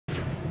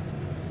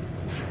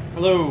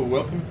Hello,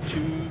 welcome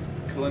to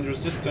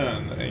Calendra's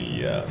Cistern,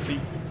 a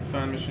thief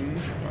fan mission,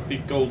 a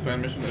thief gold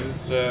fan mission that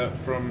is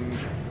from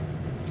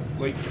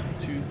late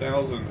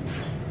 2000.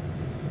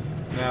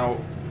 Now,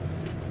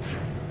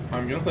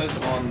 I'm going to play this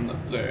on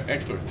the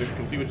expert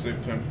difficulty, which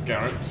they've termed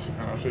Garrett,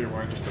 and I'll show you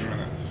why in just a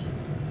minute.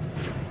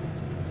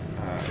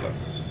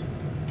 Let's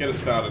get it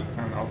started,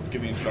 and I'll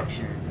give the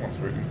introduction once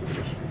we're into the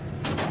mission.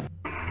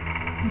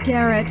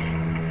 Garrett,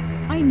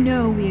 I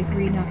know we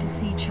agreed not to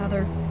see each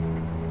other.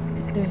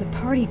 There's a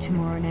party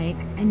tomorrow night,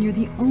 and you're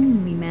the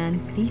only man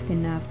thief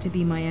enough to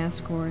be my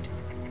escort.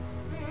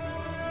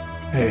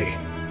 Hey,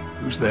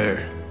 who's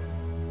there?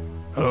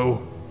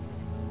 Hello?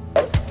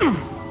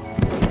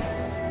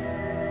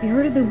 You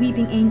heard of the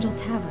Weeping Angel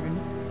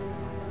Tavern?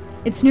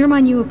 It's near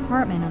my new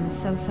apartment on the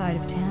south side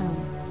of town.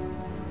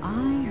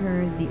 I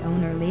heard the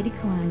owner, Lady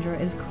Calendra,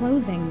 is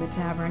closing the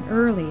tavern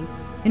early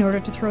in order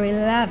to throw a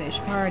lavish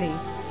party.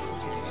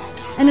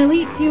 An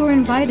elite few are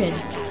invited,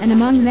 and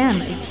among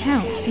them a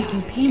count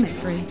seeking payment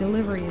for his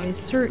delivery of a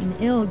certain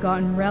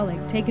ill-gotten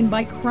relic taken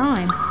by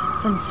crime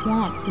from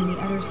swamps in the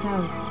utter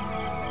south.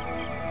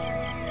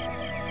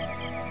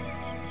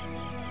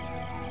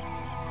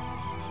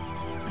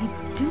 I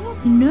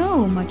don't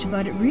know much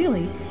about it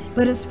really,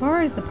 but as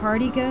far as the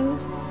party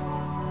goes,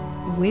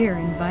 we're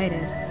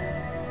invited.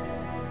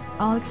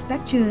 I'll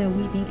expect you in the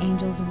Weeping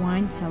Angel's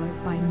wine cellar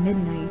by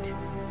midnight.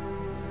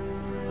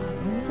 I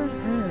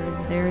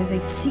overheard there is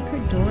a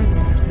secret door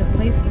there to the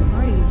place the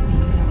party is being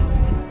held.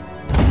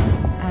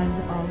 As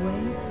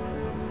always,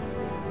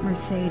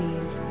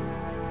 Mercedes.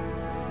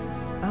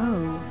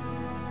 Oh,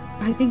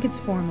 I think it's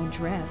formal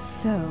dress,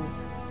 so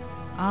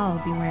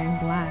I'll be wearing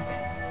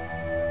black.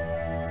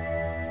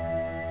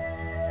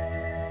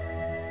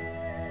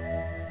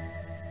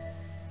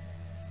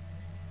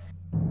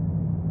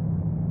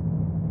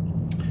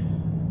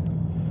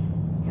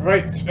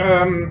 Right,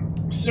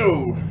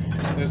 so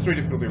there's 3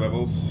 difficulty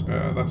levels.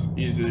 That's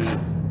easy.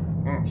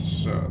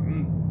 That's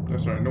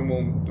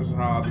normal. This is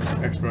hard. This is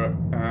expert,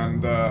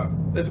 and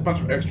there's a bunch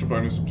of extra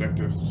bonus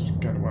objectives, which is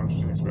kind of why I'm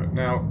choosing expert.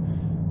 Now,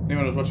 anyone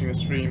who was watching the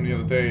stream the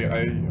other day,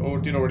 I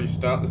did already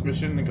start this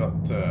mission and got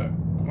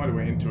quite a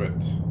way into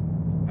it,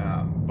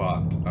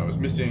 but I was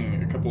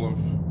missing a couple of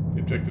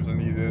the objectives I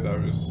needed. I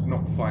was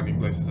not finding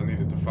places I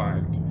needed to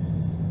find,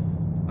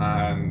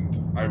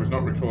 and I was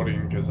not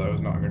recording because I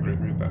was not in a great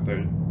mood that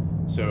day.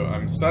 So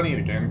I'm starting it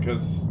again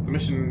because the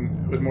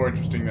mission was more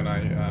interesting than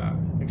I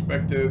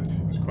expected.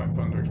 It was quite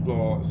fun to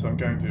explore, so I'm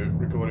going to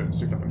record it and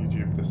stick it up on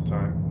YouTube this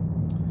time.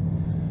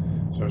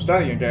 So I'm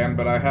starting again,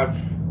 but I have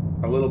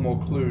a little more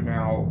clue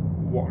now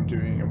what I'm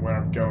doing and where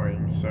I'm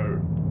going, so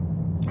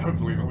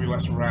hopefully there'll be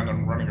less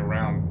random running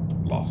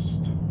around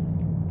lost.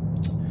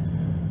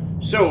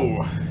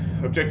 So,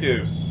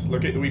 objectives.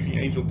 Locate the Weeping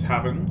Angel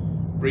Tavern,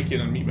 break in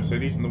and meet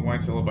Mercedes in the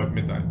wine cellar by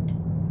midnight.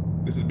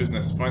 This is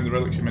business. Find the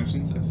relic she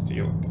mentions and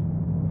steal it.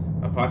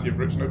 A party of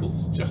rich nobles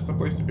is just the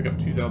place to pick up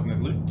 2,000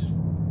 in loot.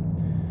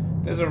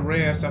 There's a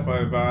rare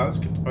sapphire vase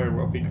kept by a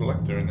wealthy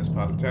collector in this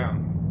part of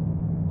town.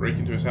 Break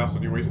into his house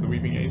on your way to the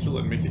Weeping Angel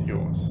and make it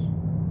yours.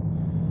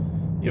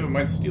 You have a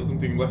mind to steal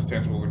something less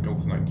tangible than gold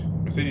tonight.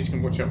 Mercedes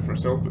can watch out for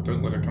herself, but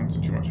don't let her come to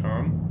too much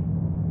harm.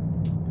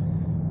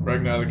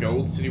 Ragnar the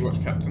Gold, City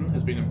Watch Captain,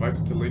 has been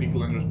invited to Lady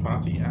Calendra's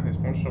party, and his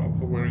penchant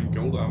for wearing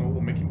gold armor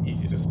will make him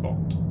easy to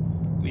spot.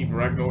 Leave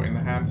Ragnar in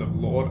the hands of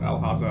Lord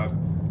Alhazard,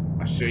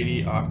 a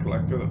shady art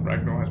collector that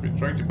Ragnar has been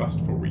trying to bust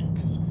for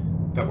weeks.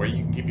 That way you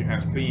can keep your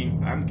hands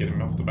clean and get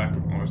him off the back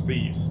of honest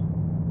thieves.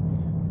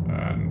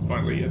 And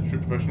finally, a true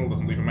professional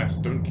doesn't leave a mess.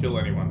 Don't kill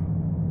anyone.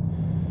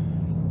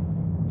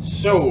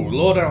 So,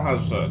 Lord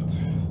Alhazard,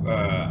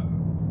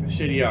 the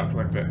shady art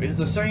collector, is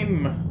the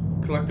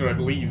same collector, I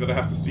believe, that I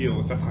have to steal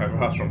the sapphire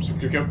vase from. So we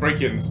could go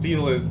break in,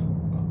 steal his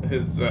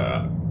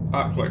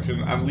art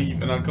collection, and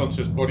leave an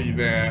unconscious body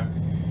there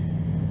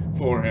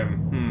for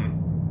him.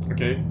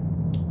 Okay.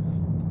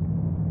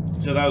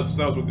 So that was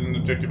within an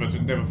objective. I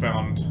just never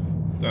found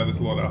this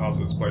Lord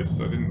Alhazard's place,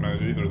 so I didn't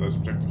manage either of those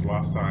objectives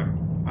last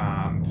time.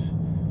 And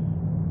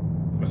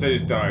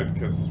Mercedes died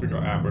because we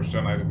got ambushed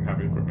and I didn't have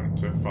the equipment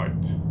to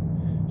fight.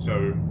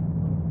 So,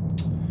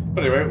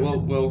 but anyway,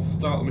 we'll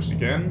start the mission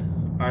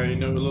again. I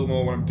know a little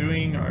more what I'm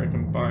doing. I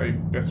can buy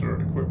better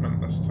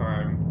equipment this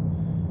time,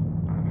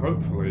 and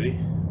hopefully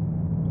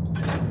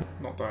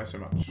not die so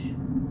much.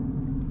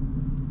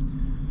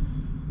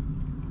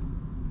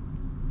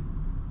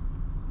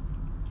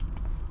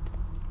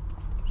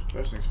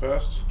 First things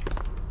first,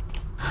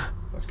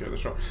 let's go to the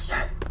shops.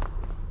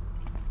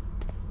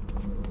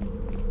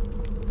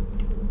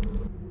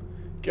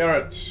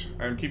 Garrett,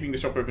 I'm keeping the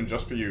shop open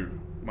just for you.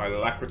 My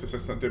alacrity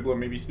assistant Dibbler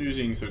may be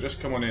snoozing, so just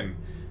come on in.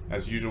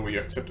 As usual, we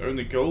accept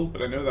only gold,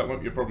 but I know that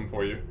won't be a problem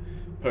for you.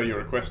 Per your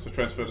request, I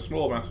transferred a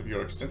small amount of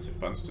your extensive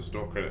funds to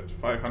store credit.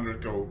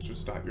 500 gold should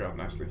start you out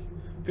nicely.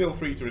 Feel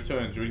free to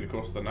return during the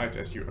course of the night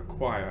as you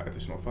acquire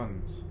additional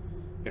funds.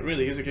 It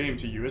really is a game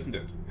to you, isn't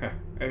it? Heh.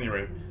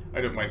 Anyway,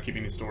 I don't mind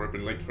keeping the store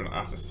open late for an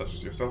artist such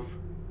as yourself.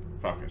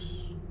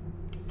 Focus.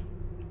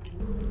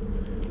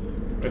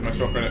 Where's my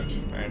store credit?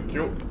 Thank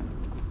you.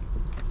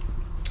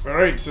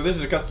 Alright, so this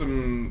is a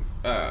custom,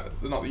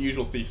 not the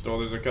usual thief store,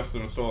 there's a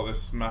custom store,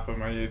 this map I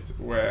made,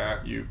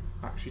 where you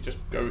actually just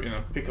go in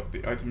and pick up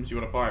the items you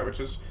want to buy,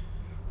 which is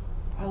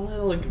a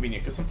little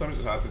inconvenient, because sometimes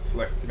it's hard to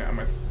select, you know, am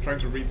I trying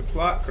to read the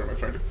plaque, or am I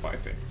trying to buy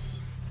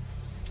things?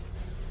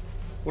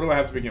 What do I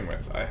have to begin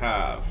with? I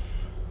have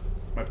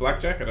my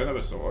blackjack, I don't have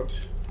a sword,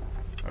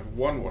 I have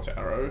 1 water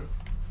arrow,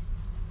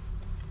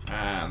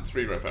 and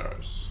 3 rope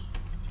arrows.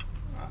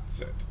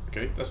 That's it.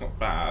 Okay, that's not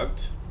bad.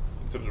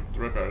 In terms of the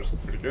rope arrows,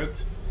 it's pretty good.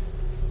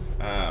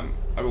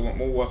 I will want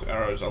more water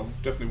arrows. I'll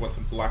definitely want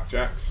some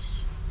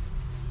blackjacks.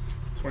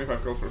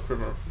 25 gold for a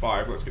quiver of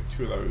 5. Let's get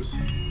 2 of those.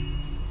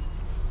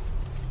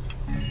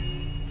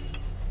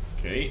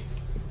 Okay.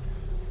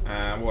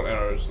 And what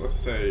arrows? Let's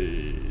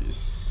say...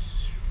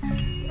 I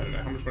don't know.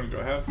 How much money do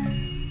I have?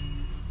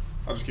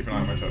 I'll just keep an eye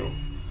on my total.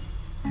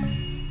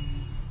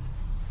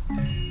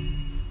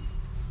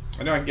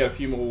 I know I can get a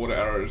few more water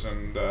arrows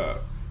and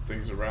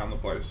things around the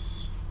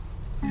place.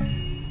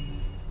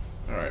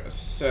 Alright, a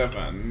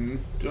 7.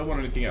 Do I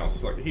want anything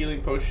else? Like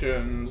healing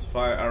potions,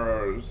 fire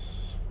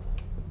arrows.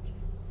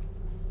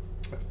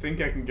 I think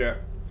I can get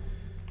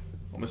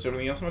almost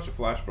everything else. How much are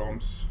flash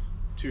bombs?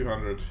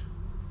 200.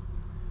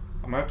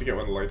 I might have to get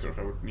one later if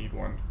I would need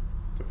one.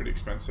 They're pretty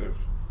expensive.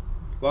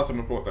 Last time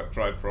I bought that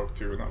dried frog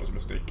too, and that was a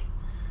mistake.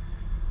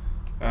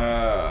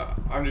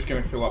 I'm just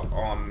going to fill up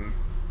on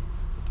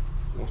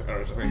water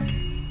arrows, I think.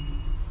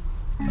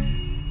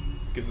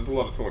 Because there's a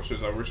lot of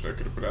torches I wished I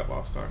could have put out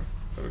last time,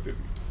 but I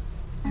didn't.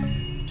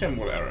 10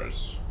 water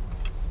arrows.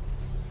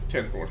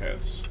 10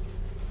 broadheads.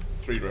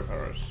 3 rope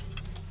arrows.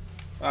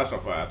 That's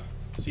not bad.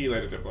 See you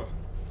later, Dibbler.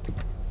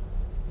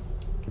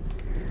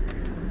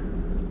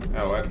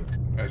 Oh,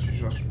 as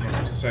usual, I should run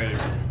to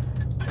save.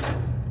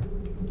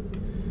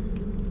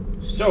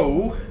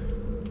 So,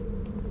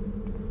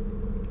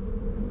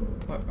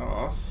 let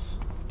us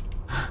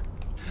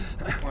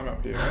climb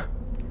up here.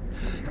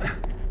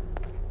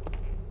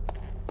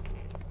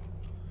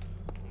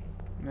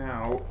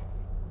 Now,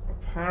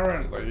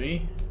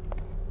 apparently,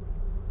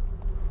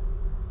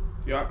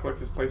 the art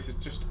collector's place is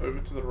just over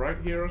to the right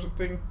here or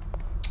something.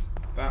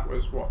 That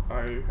was what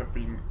I have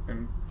been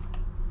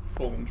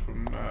informed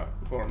from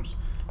forums.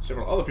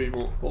 Several other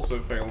people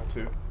also failed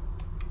to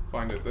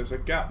find it. There's a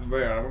gap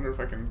there. I wonder if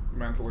I can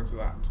mantle into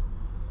that.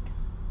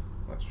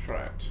 Let's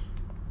try it.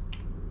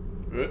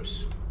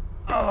 Oops.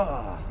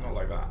 Not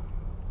like that.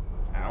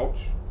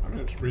 Ouch. I'm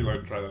going to just reload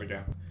and try that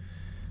again.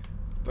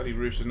 Bloody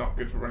roofs are not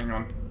good for running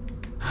on.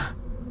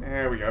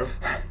 There we go.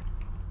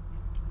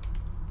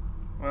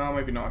 Well,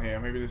 maybe not here.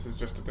 Maybe this is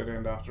just a dead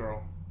end after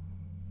all.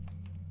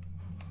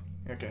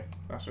 Okay,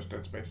 that's just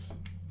dead space.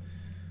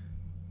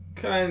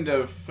 Kind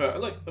of...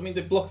 look, I mean,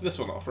 they blocked this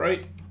one off,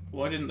 right?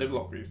 Why didn't they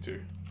block these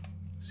two?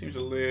 Seems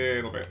a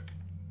little bit...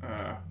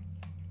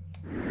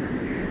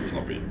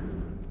 sloppy.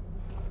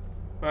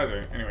 But I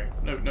don't know. Anyway,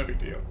 no big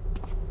deal.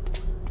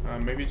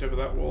 Maybe it's over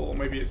that wall, or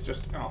maybe it's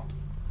just out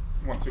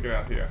once I get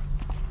out here.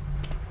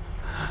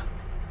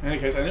 In any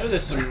case, I know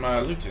there's some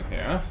loot in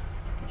here,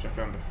 which I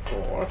found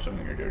before, so I'm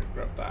going to go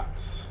grab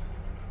that.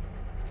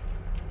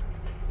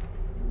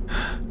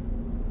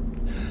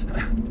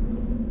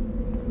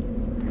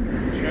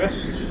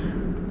 Chest.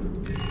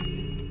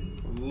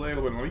 A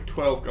little bit of money,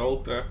 12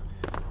 gold. Not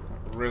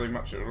really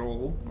much at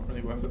all. Not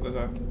really worth it. There's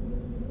a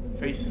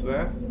face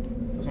there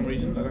for some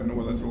reason. I don't know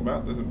what that's all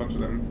about. There's a bunch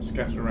of them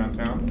scattered around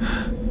town.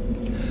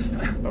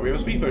 But we have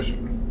a speed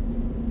potion.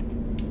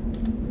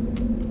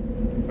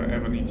 If I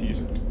ever need to use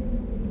it.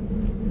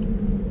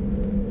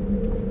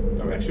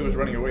 I actually was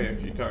running away a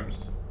few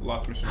times. The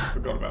last mission I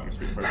forgot about my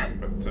speed potion,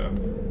 but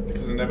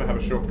because I never have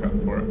a shortcut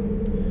for it.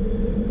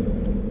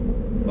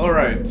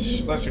 Alright,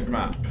 let's check the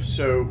map.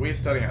 So we're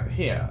starting out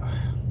here.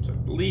 So I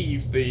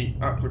believe the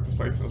art collector's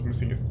place I was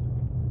missing is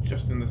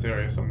just in this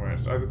area somewhere.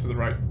 It's either to the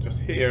right, just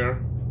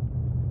here.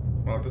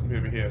 Well, it doesn't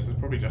appear to be here, so it's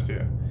probably just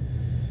here.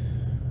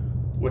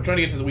 We're trying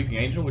to get to the Weeping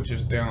Angel, which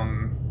is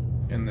down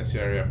in this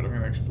area, but I'm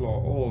going to explore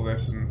all of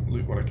this and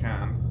loot what I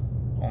can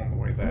on the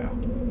way there.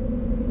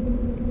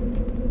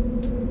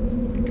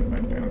 Get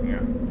back down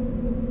here.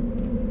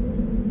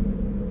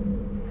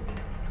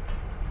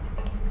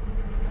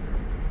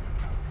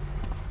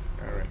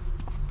 Alright.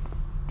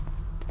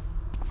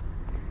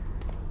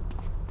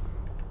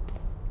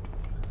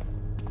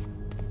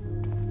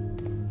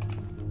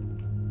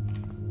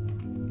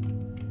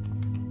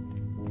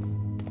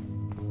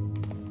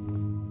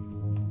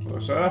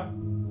 Closer.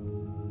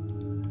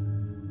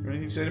 You have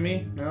anything to say to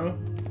me? No?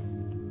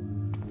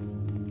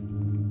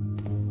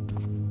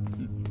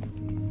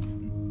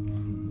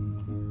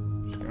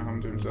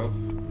 To himself.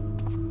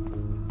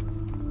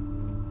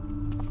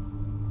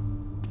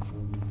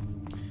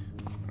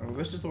 Well,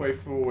 this is the way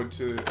forward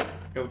to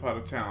the other part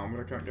of town, but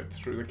I can't get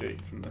through the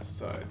gate from this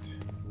side.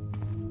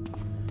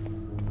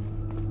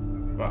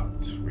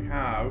 But we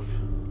have...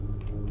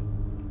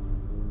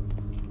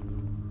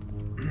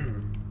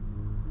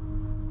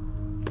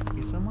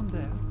 Is someone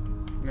there?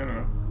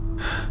 No.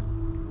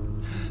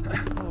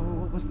 Oh,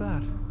 what was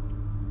that?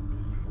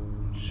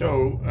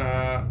 So,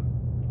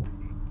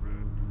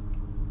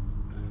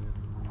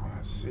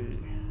 Let's see.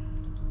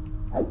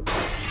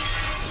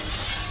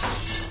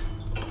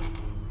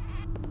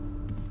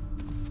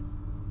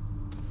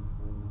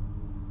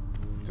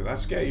 Did that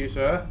scare you,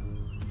 sir?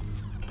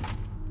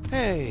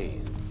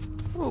 Hey,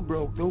 who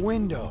broke the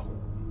window?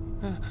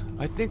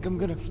 I think I'm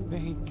gonna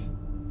faint.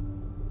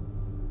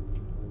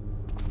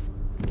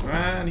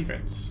 And he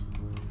faints.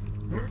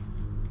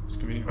 It's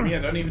convenient for me. I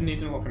don't even need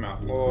to lock him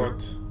out.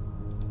 Lord.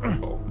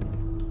 Rumble.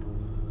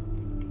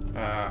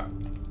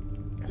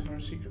 Is there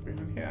a secret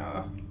behind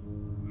here?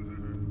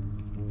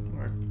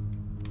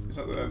 Is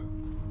that the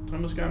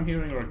homeless guy I'm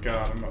hearing or a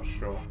guard? I'm not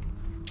sure.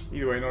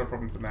 Either way, not a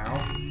problem for now.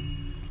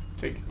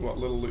 Take what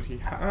little loot he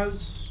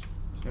has.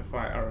 There's no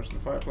fire arrows in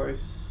the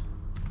fireplace.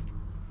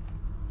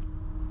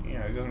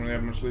 Yeah, he doesn't really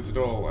have much loot at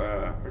all.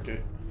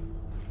 Okay.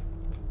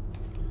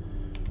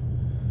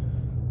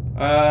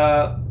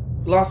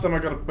 Last time I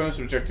got a bonus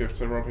objective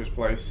to rob his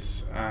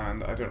place,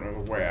 and I don't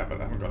remember where, but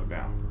I haven't got it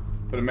now.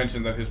 But it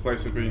mentioned that his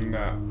place had been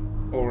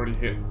already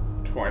hit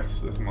twice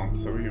this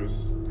month, so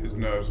his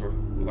nerves were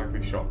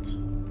likely shot.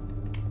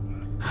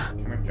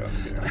 Can I get up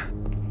here?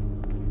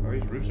 Well,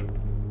 these roofs are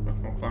much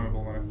more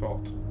climbable than I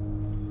thought.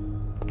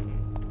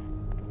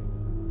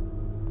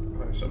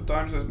 Okay,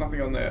 sometimes there's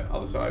nothing on the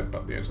other side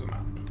but the edge of the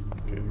map.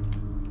 Okay.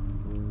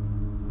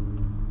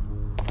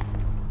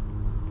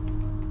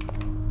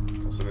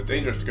 Also, they're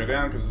dangerous to go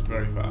down because it's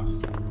very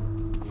fast.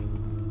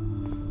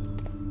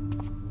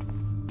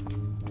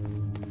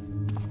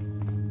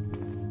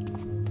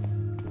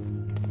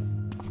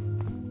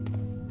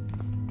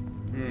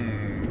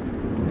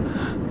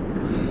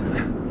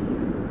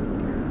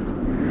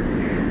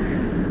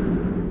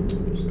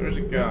 So there's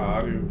a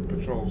guard who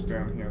patrols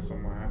down here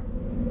somewhere.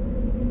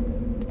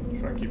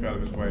 Try and keep out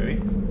of his way.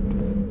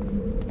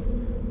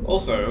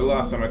 Also,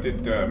 last time I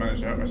did manage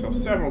to hurt myself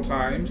several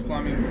times,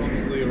 climbing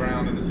clumsily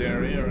around in this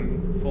area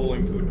and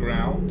falling to the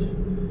ground.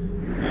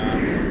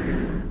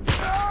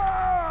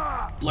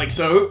 Like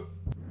so.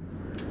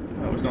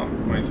 That was not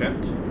my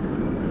intent.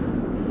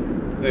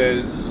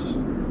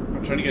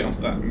 I'm trying to get onto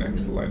that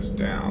next ledge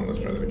down. Let's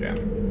try that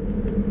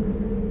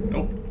again.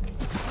 Nope.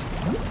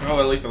 Well,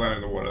 at least I landed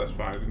in the water. That's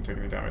fine. I didn't take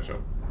any damage.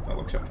 I'll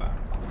accept that.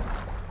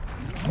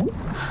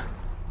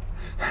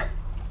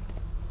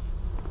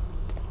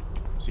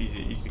 It's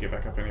easy to get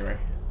back up anyway.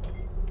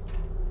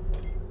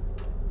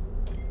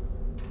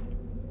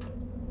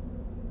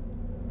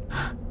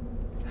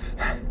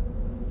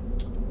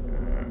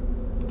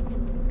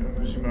 I'm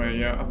losing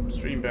my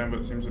upstream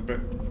bandwidth. Seems a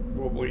bit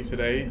wobbly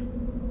today.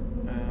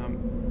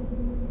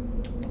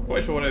 Not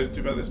quite sure what to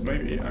do about this.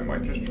 Maybe I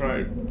might just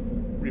try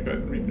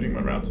rebooting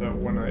my router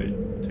when I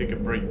take a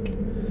break.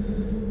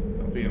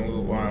 That'll be in a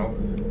little while.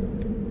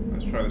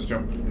 Let's try this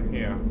jump from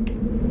here.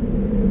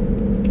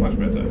 Much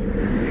better.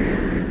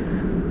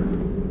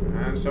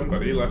 And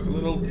somebody left a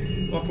little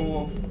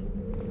bottle of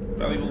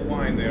valuable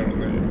wine there on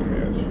the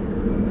edge.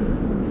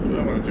 Do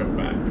I want to jump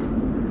back?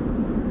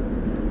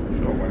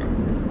 Sure, why not?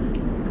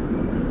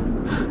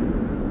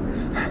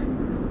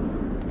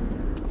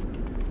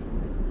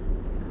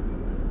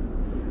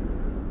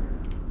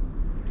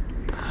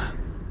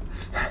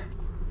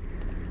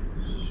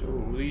 So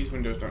these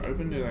windows don't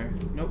open, do they?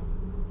 Nope.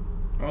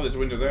 Oh, there's a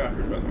window there. I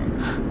forgot about that one.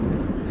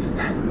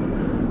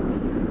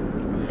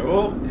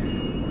 Hello?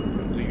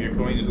 Your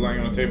coin is lying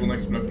on a table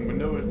next to an open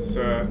window. It's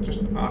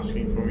just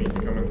asking for me to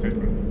come and take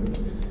them.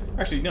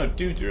 Actually, no,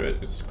 do it.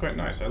 It's quite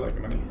nice. I like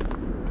the money.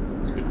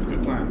 It's a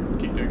good plan.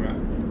 Keep doing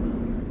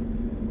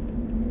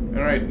that.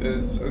 Alright,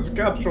 there's a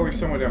guard patrolling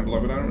somewhere down below,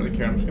 but I don't really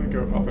care. I'm just going to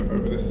go up and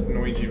over this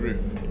noisy roof.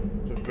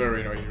 It's a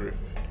very noisy roof.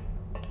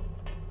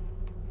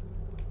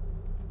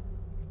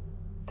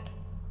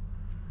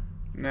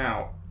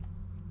 Now.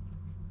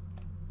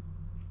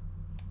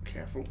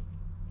 Careful.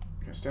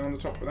 Can I stand on the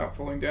top without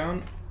falling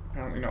down?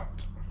 Apparently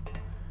not.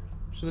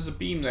 So there's a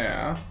beam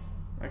there.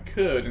 I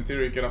could, in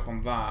theory, get up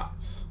on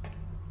that.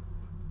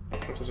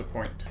 Not sure if there's a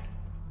point.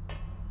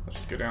 Let's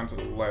just go down to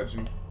the ledge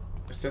and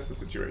assess the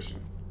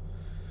situation.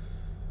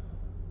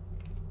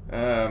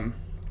 I've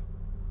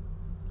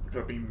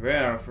got a beam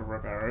there for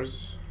rope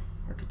arrows.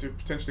 I could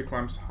potentially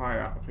climb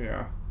higher up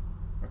here.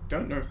 I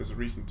don't know if there's a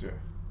reason to.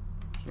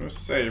 I'm going to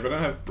save. I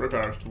don't have rope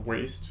arrows to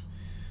waste.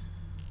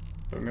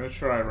 But I'm going to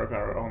try a rope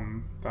arrow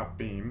on that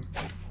beam.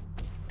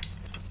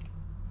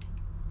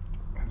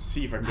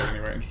 See if I can get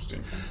anywhere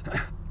interesting.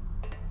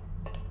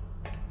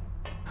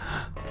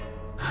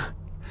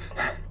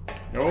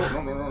 No.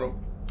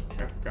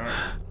 Careful, Garrett.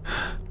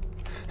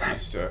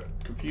 He's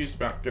confused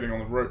about getting on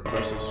the rope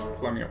versus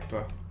climbing up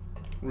the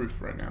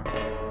roof right now.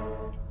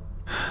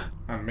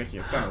 And making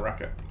a ton of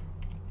racket.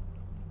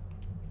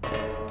 I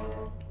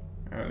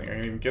don't think I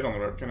can even get on the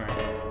rope, can I?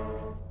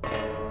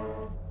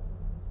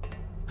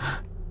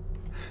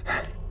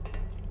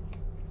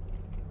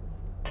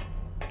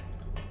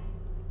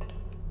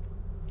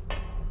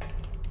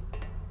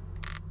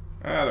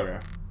 Ah, there we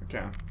are. I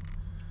can.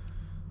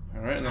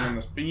 Alright, and then on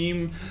this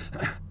beam.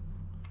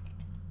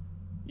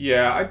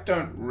 Yeah, I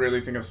don't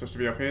really think I'm supposed to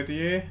be up here, do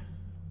you?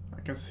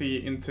 I can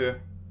see into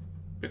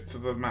bits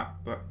of the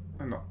map that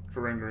are not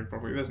rendering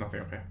properly. There's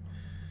nothing up here.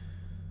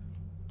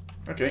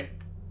 Okay.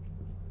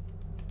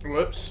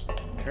 Whoops.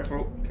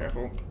 Careful,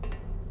 careful.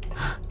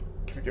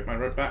 Can I get my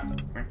rope back?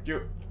 Thank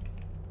you.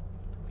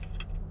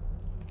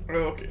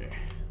 Okay.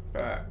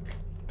 Back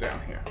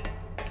down here.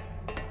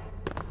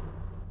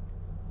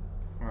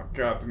 Oh,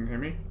 God didn't hear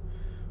me.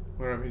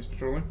 Wherever he's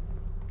patrolling.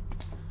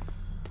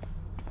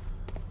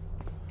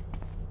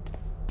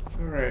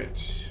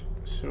 Alright.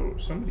 So,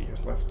 somebody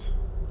has left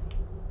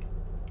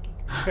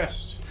a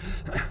chest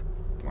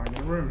lying in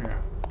the room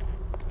here.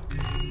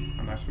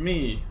 And that's for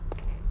me.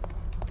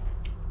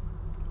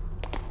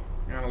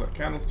 And a little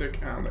candlestick,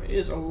 and there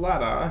is a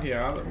ladder here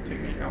that will take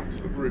me out to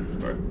the roof,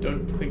 but I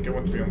don't think I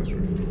want to be on this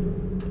roof.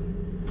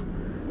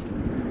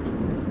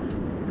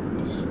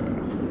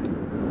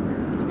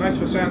 It's nice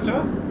for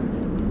Santa,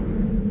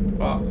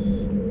 but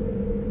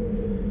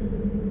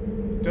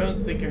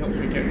don't think it helps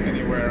me get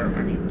anywhere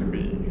I need to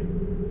be.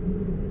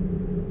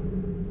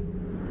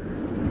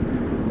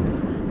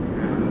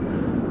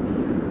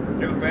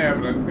 Get up there,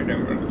 but then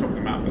again, we're at the top of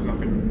the map. There's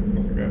nothing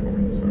there for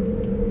me. So.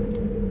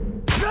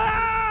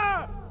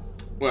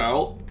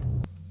 Well,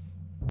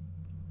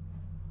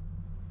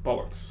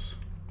 bollocks.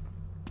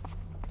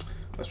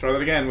 Let's try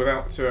that again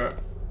without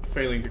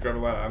failing to grab a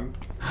ladder.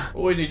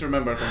 Always need to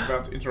remember if I'm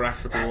about to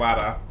interact with the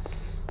ladder,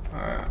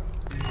 I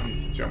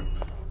need to jump.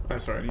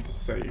 Sorry, I need to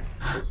save.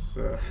 Because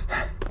if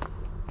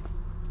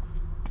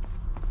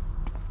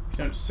you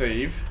don't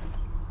save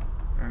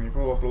and you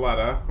fall off the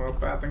ladder, well,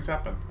 bad things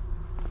happen.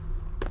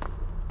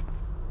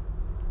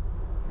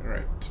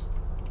 Alright.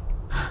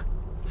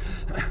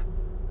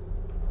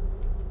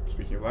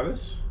 Speaking of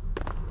ladders.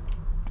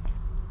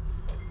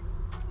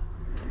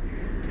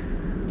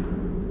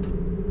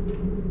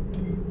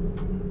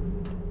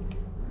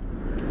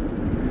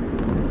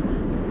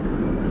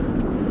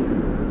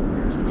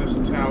 There's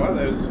a tower,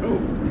 there's... Oh! A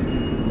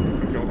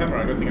gold hammer,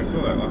 I don't think I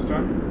saw that last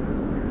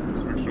time.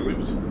 Some extra loot.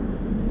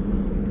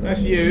 Nice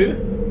view,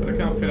 but I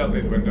can't fit out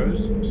these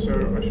windows,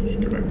 so I should just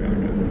go back down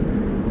again.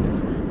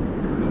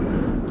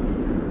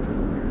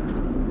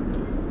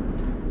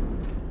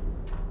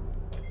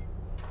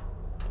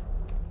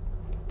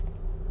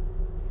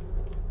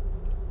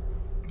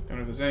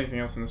 If there's anything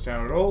else in this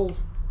tower at all,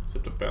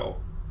 except a bell,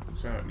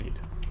 which I don't need.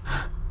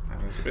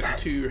 And it's a bit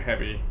too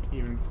heavy,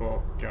 even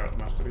for Garrett the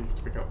Master Thief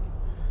to pick up.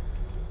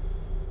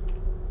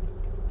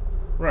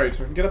 Right,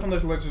 so I can get up on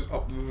those ledges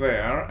up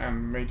there,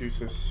 and may do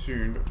so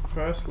soon, but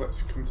first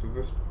let's come to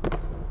this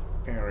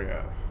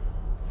area.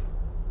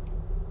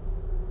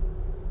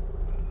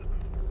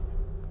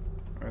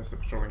 There's the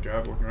patrolling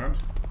guard walking around.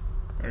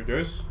 There he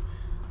goes.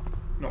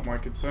 Not my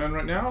concern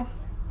right now.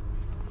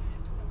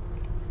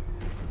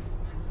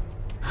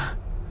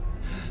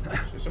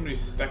 So somebody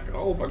stacked a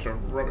whole bunch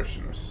of rubbish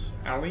in this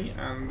alley,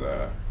 and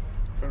if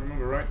I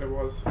remember right, there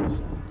was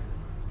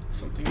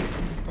something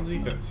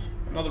underneath it.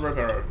 Another rope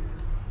arrow.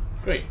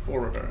 Great, 4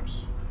 rope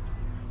arrows.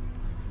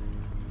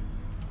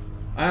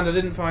 And I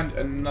didn't find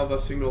another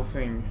single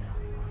thing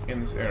in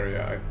this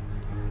area. I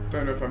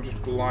don't know if I'm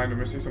just blind or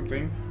missing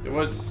something. There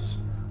was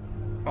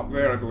up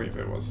there, I believe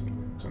there was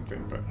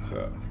something, but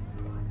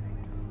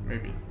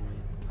maybe.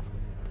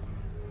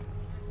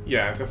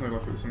 Yeah, I definitely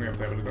looked at something up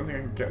there, but I don't think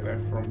I can get there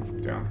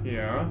from down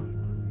here.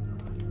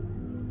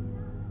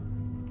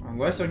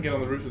 Unless I can get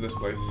on the roof of this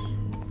place.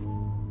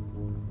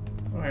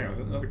 Oh, hang on, is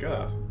that another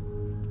guard?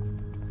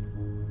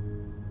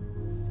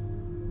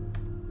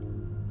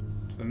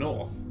 To the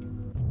north.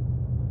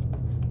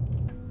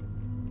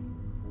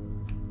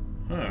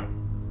 Huh.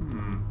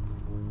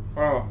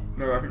 Oh,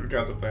 no, I think the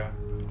guard's up there.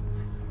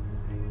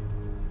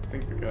 I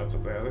think the guard's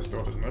up there. This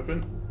door doesn't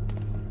open.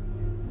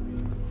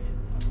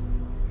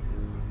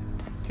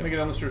 Can I get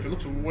on this roof? It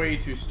looks way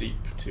too steep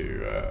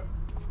to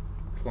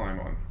climb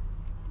on.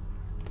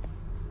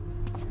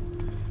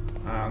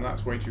 And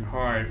that's way too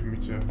high for me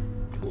to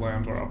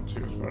clamber up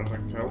to, as far as I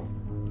can tell.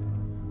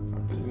 I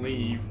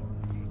believe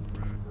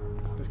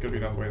there's got to be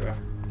another way there.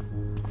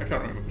 I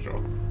can't remember for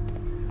sure.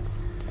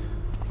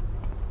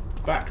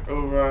 Back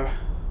over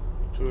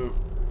to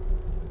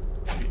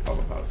the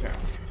other part of town.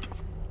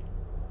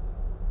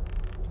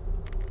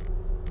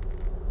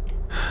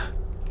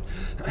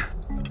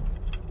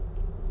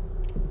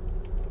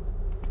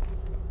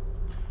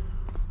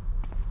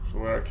 So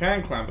where I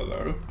can clamber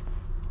though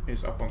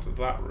is up onto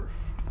that roof.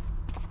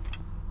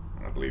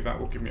 And I believe that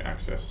will give me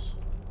access.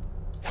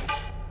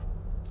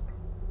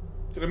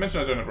 Did I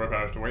mention I don't have rope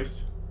arrows to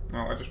waste?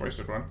 No, I just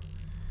wasted one.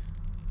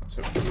 Let's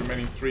hope the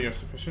remaining 3 are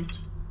sufficient.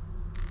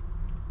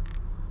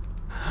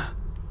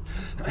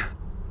 No.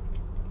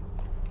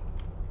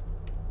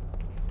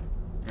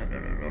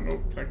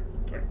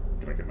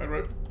 Can I get my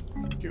rope?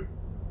 Thank you.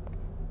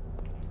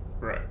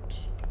 Right.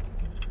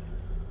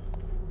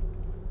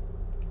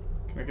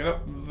 Can I get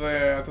up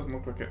there? It doesn't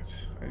look like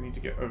it. I need to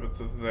get over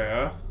to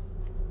there.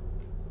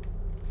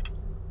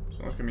 So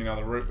that's gonna be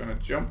another rope and a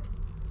jump.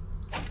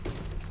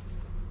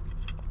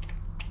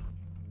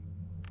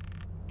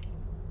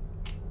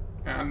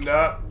 And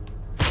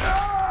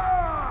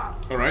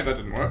alright, that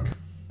didn't work.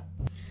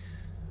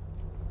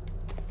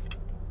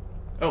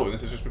 Oh,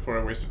 this is just before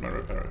I wasted my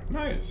rope arrow.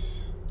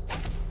 Nice.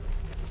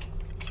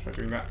 Try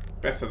doing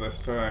that better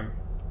this time.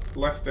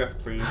 Less death,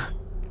 please.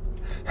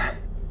 I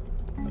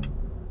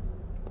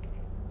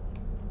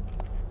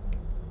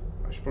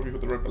should probably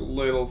put the rope a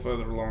little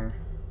further along,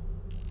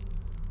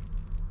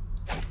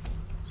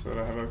 so that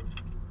I have a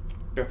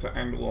better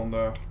angle on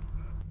the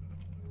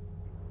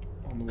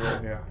wall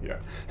here. Yeah,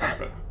 that's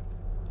better.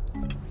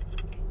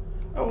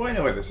 Oh, I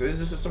know where this is.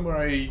 This is somewhere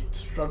I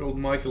struggled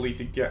mightily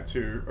to get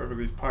to over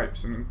these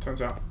pipes, and it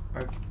turns out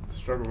the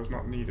struggle was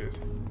not needed.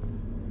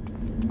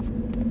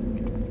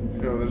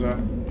 So there's a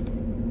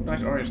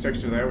nice orange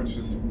texture there, which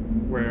is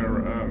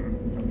where I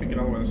think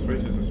another one of the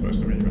spaces is supposed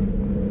to be, but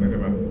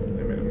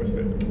they made a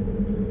mistake.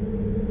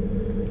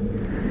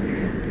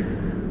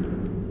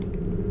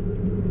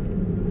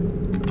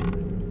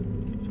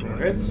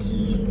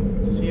 Heads.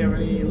 Does he have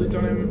any loot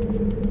on him?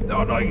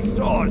 Thought I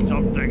saw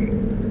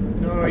something.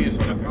 No, you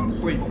saw nothing.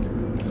 Sleep.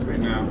 Sleep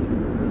now.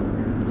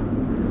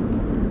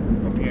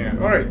 Something here.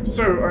 Alright,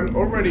 so I'm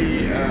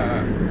already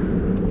a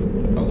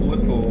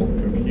little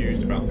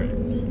confused about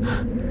things.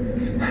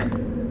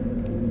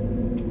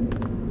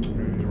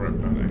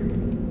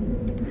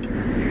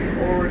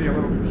 Already a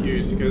little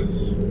confused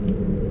because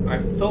I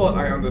thought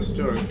I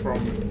understood from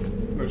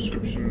the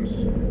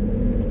descriptions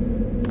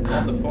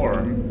on the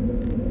forum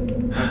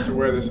as to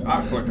where this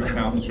art collector's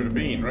house should have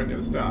been, right near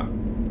the start.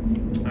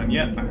 And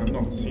yet, I have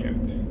not seen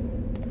it.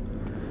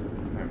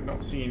 I have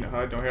not seen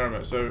hide nor hair of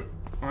it, so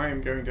I am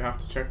going to have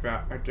to check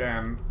that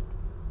again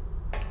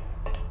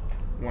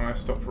when I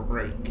stop for a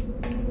break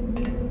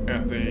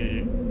at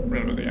the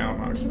hour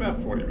mark. It's about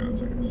 40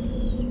 minutes, I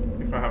guess.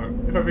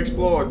 If I've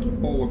explored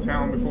all the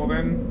town before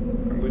then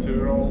and looted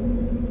it all,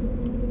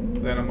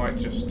 then I might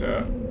just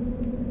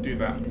do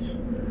that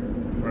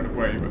right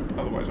away, but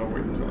otherwise I'll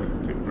wait until I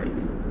take a break.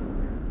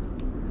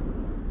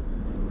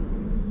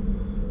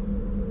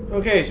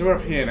 Okay, so we're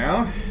up here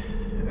now,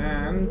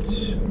 and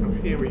up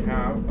here we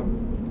have a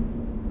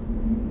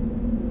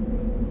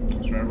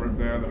rope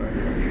there that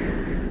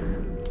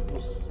I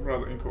was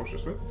rather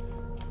incautious with.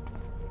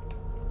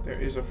 There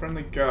is a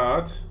friendly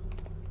guard,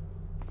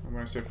 and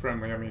when I say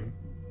friendly I mean,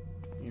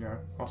 you know,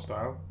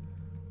 hostile.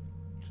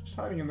 Just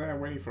hiding in there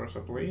waiting for us, I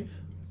believe.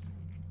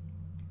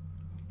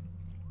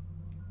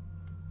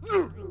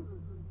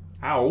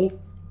 Ow!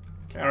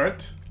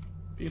 Garrett,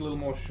 be a little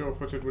more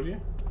sure-footed, would you?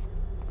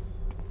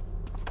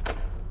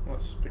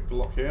 Let's pick the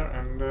lock here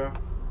and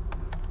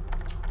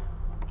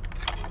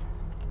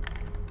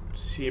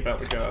see about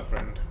the guard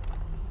friend.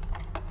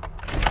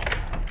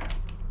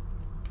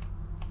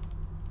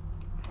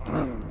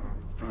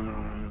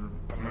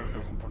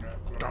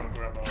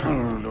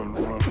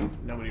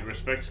 Nobody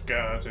respects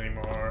guards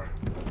anymore.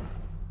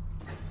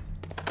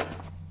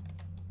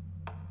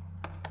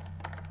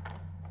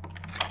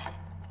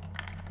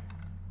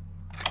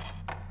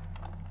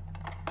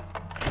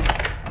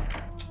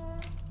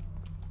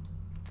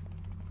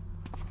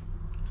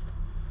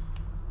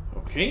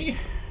 Okay,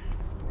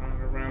 round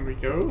and around we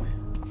go.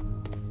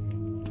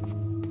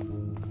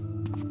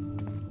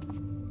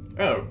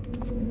 Oh.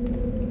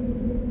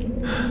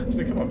 Did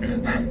they come up here?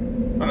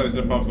 Oh no, this is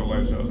above the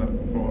ledge that was at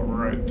before,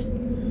 right.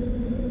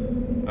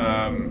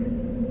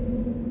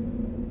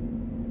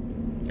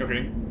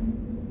 Okay.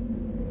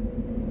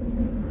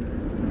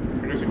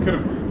 I guess they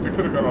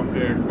could have got up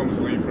here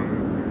clumsily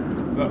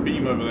from that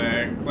beam over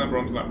there, clamber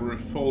onto that roof,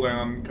 fall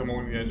down, come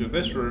along the edge of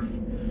this roof,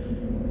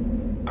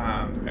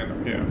 and end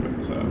up here,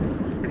 but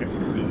I guess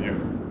this is easier.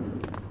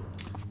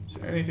 Is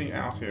there anything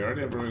out here? I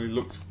didn't really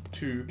look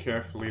too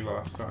carefully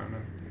last time,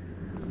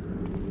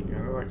 and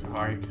yeah, they like to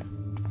hide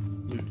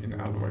loot in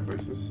out-of-the-way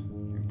places,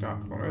 in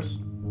dark corners.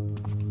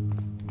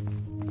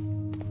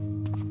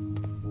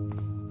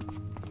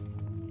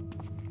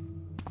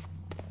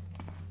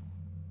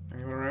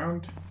 Anyone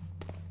around?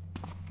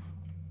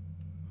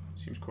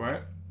 Seems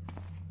quiet.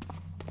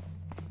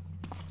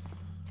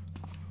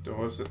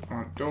 Doors that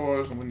aren't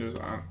doors, and windows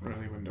that aren't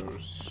really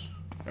windows.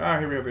 Ah,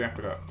 here we have the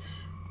aqueduct.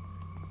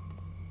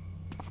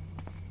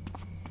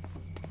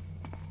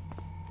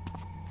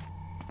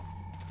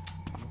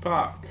 The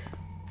park.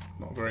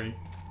 Not a very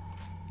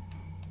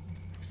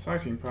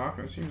exciting park,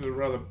 and it seems a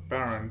rather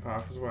barren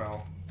park as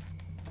well.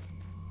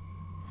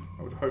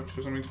 I would have hoped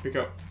for something to pick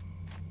up.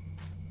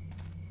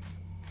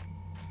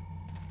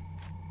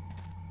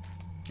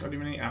 Not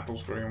even any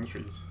apples growing on the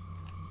trees.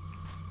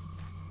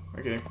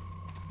 Okay.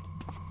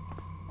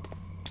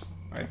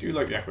 I do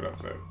like the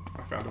aqueduct though.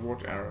 I found a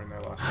water arrow in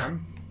there last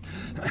time.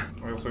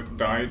 I also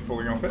died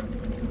falling off it.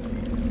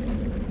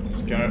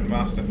 Garrett,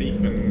 master thief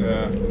and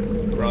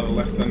rather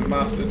less than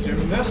master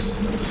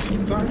gymnast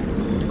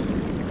sometimes.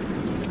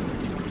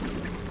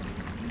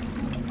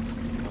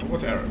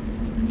 Water arrow.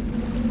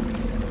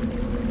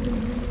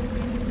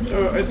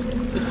 So it's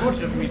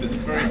fortunate for me that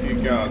there's very few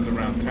guards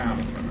around town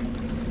at the moment.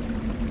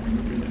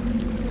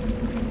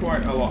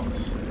 Quite a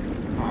lot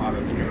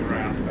harder to get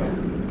around.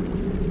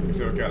 If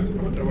there were guards, I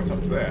wonder what's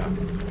up there.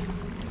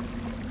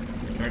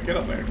 Can I get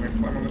up there? Can I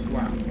climb on this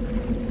lamp?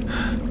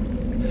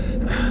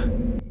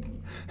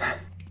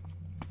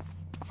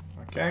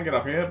 I can get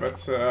up here,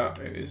 but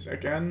it is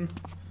again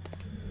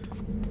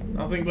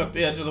Nothing but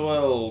the edge of the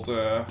world.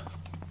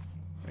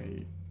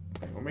 They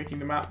were making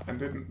the map and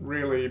didn't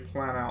really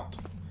plan out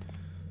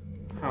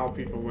how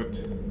people would,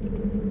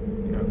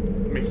 you know,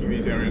 making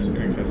these areas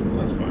inaccessible.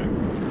 That's fine.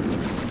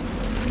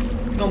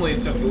 Normally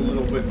it's just a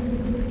little bit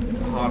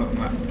harder than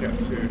that to get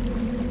to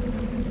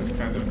this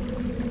kind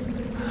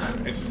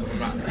of edges of the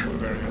map sort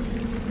of areas.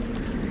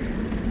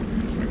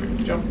 So we can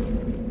jump,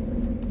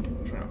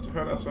 try not to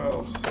hurt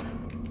ourselves.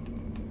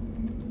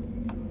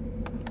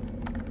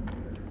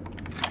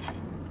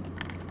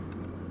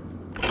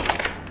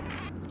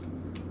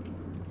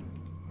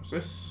 What's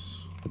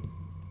this?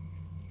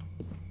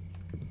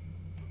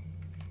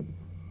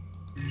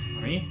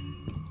 Money.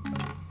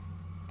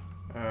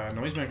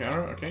 Noisemaker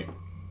arrow, okay.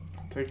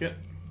 I'll take it.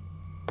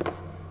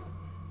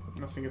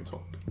 Nothing at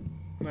top.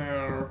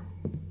 There.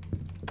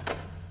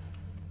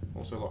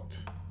 Also locked.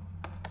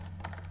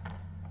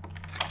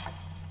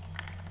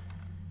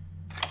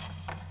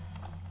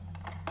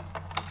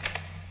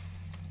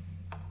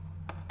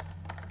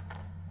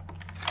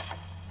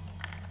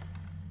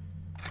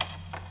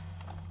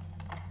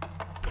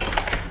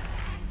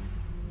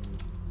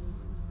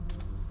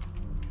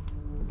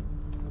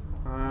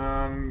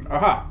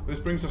 Aha! This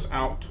brings us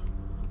out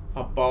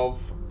above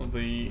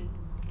the...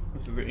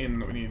 This is the inn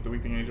that we need, the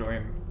Weeping Angel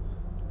Inn.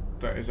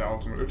 That is our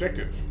ultimate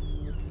objective.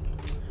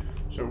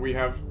 So we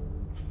have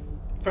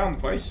found the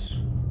place.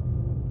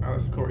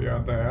 That's the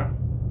courtyard there.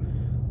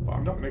 But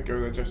I'm not going to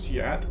go there just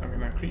yet. I'm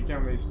going to creep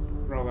down these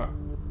rather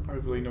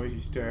overly noisy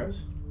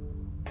stairs.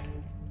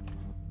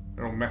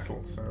 They're all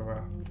metal,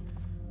 so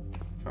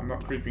if I'm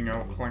not creeping,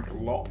 I'll clank a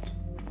lot.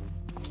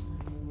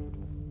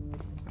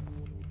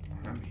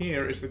 And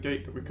here is the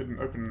gate that we couldn't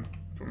open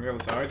from the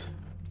other side.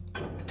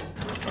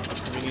 Not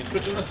much convenient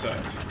switch on this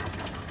side.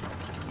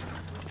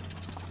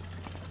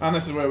 And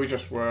this is where we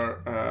just were.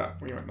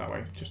 We went that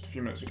way just a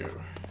few minutes ago.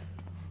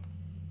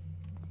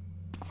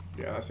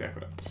 Yeah, that's the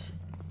aqueduct.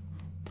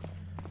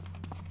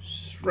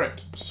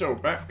 Right, so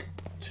back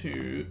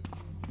to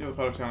the other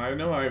part of town. I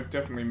know I've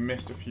definitely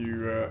missed a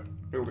few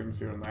buildings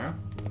here and there.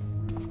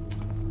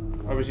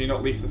 Obviously,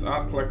 not least this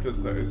art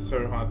collector's that is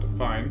so hard to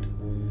find.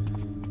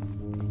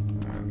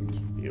 And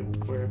be on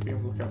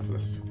the lookout for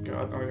this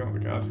guard. Oh, you're not the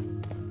guard.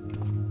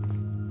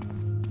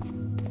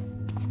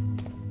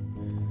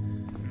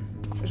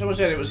 As someone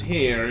said it was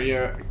here,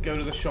 yeah, go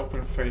to the shop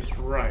and face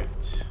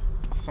right.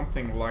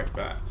 Something like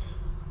that.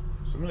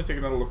 So I'm going to take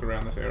another look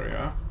around this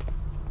area.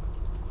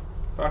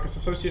 Farkas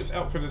Associates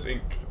Outfitters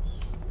Inc.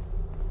 It's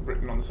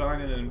written on the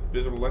sign in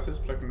invisible letters,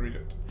 but I can read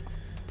it.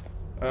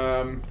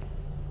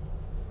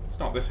 It's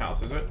not this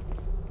house, is it?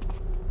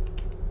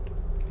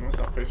 No, it's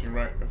not facing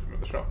right from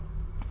the shop.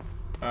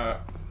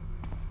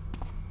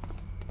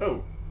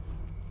 Oh!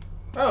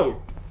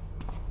 Oh!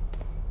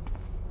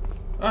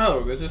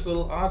 Oh, there's this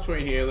little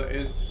archway here that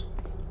is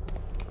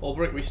all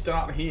brick. We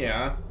start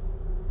here,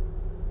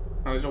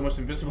 and it's almost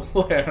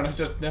invisible there, and I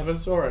just never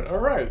saw it.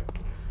 Alright.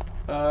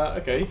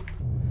 Okay.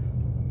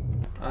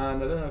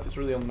 And I don't know if it's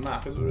really on the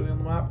map. Is it really on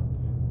the map?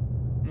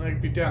 No,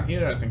 it'd be down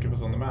here, I think it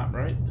was on the map,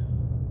 right?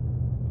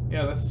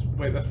 Yeah, that's...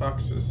 Wait, that's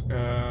Farkas's.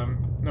 No,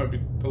 it'd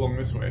be along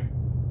this way.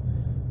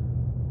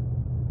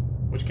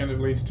 Which kind of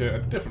leads to a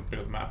different bit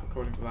of the map,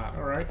 according to that.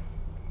 Alright.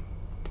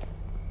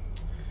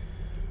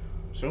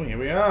 So here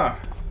we are.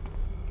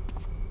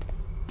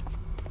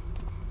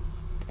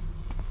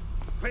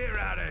 Clear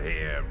out of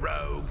here,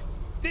 rogue.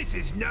 This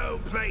is no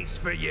place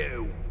for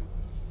you.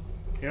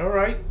 Yeah,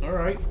 alright,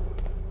 alright.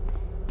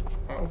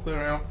 I'll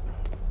clear out.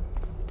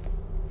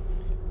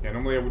 Yeah,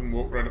 normally I wouldn't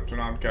walk right up to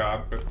an armed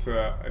guard, but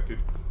I did,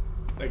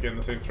 again,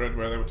 the same thread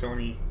where they were telling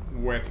me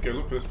where to go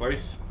look for this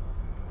place.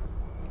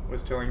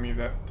 Was telling me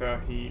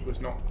that he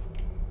was not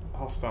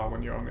hostile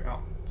when you're on the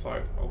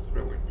outside of the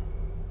building.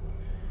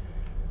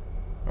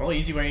 Well,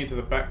 easy way into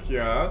the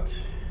backyard.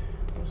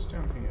 What's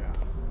down here?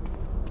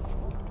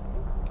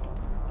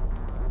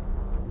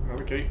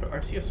 Another gate, but I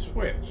see a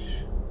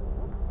switch.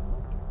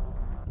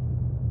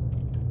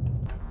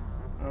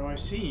 Oh, I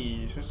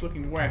see. So it's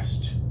looking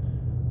west.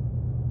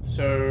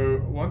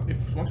 So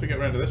once we get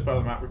around to this part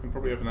of the map, we can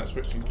probably open that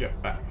switch and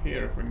get back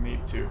here if we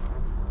need to.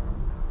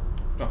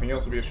 If nothing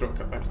else, will be a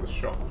shortcut back to the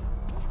shop.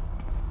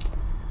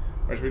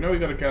 Right, so we know we've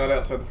got a guard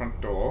outside the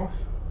front door.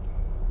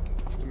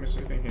 Did I miss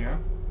anything here?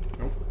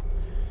 Nope.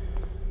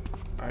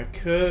 I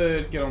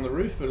could get on the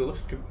roof, but it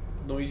looks like a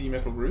noisy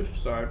metal roof,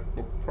 so I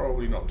will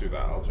probably not do that.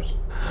 I'll just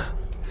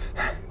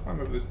climb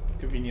over this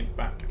convenient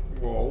back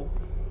wall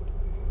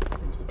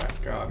into the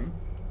back garden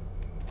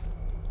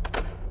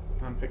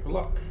and pick the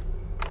lock.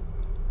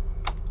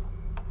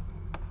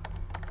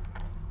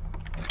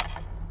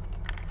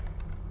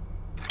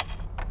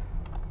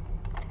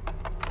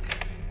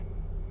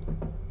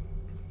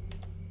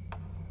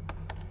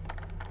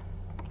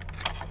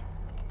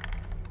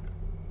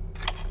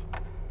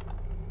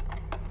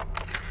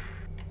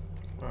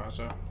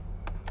 So,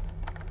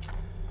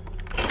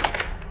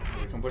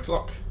 very complex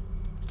lock.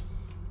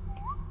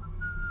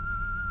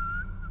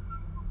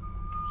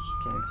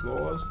 Stone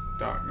floors,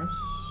 darkness.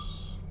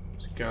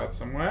 There's a guard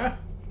somewhere.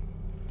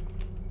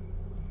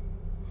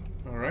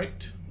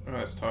 Alright. Oh,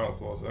 there's tile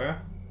floors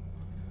there.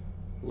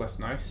 Less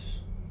nice.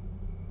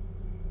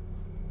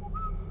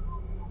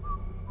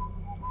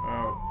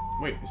 Oh,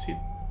 wait, is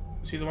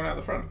he the one out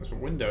the front? There's a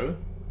window.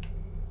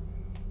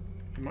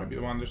 He might be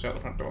the one just out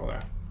the front door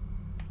there.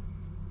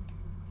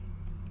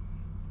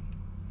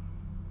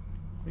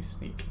 Let me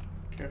sneak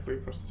carefully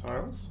across the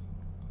tiles.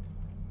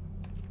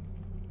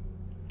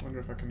 Wonder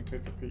if I can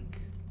take a peek.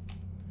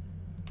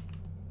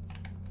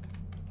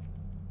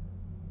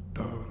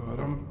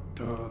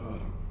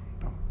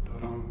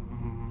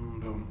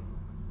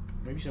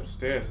 Maybe he's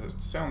upstairs.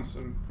 It sounds,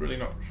 I'm really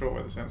not sure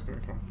where the sound's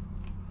coming from.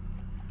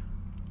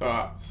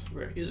 But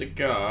there is a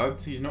guard.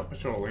 He's not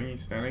patrolling,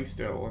 he's standing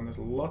still, and there's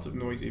a lot of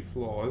noisy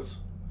floors.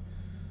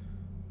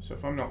 So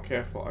if I'm not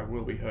careful, I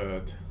will be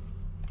heard.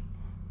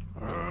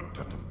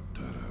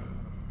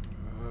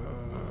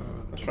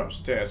 Let's try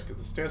upstairs,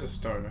 because the stairs are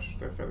stonish.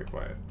 They're fairly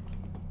quiet.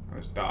 And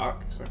it's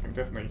dark, so I can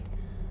definitely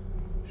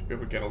should be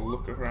able to get a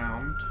look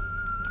around.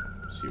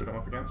 See what I'm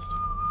up against.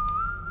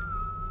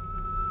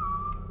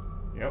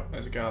 Yep,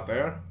 there's a guard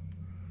there.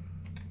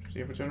 Does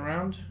he ever turn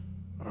around?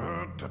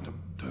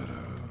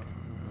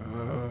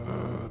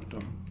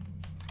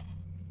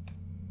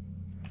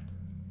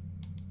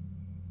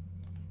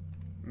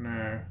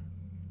 No.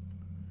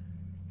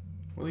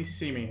 Will he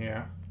see me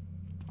here?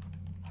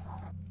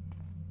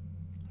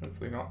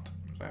 Hopefully not.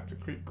 So I have to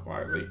creep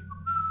quietly, or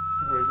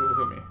he will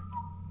hit me.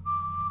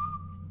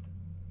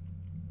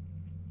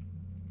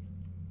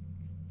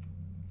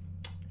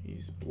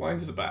 He's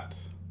blind as a bat.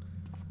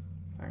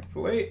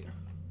 Thankfully.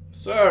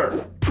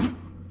 Sir!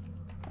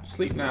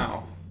 Sleep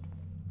now.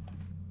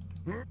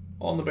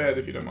 On the bed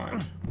if you don't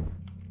mind.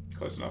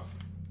 Close enough.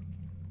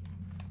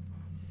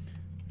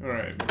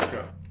 Alright, we've got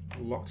a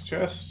locked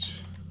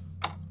chest.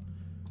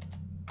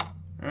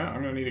 Yeah,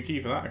 I'm going to need a key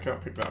for that. I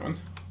can't pick that one.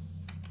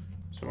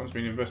 Someone's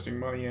been investing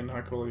money in high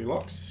quality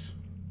locks.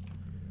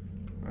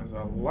 There's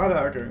a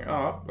ladder going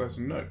up. There's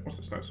a note. What's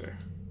this note say?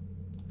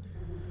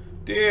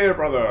 Dear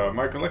brother,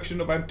 my collection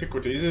of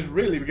antiquities is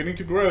really beginning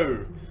to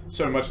grow.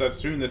 So much that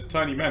soon this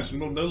tiny mansion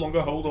will no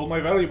longer hold all my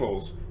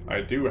valuables.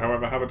 I do,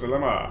 however, have a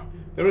dilemma.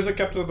 There is a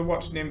captain of the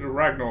watch named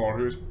Ragnar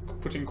who is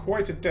putting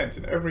quite a dent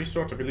in every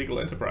sort of illegal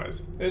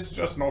enterprise. It's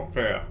just not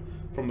fair.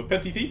 From the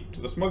petty thief,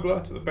 to the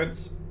smuggler, to the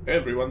fence,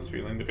 everyone's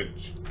feeling the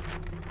pinch.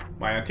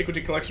 My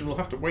antiquity collection will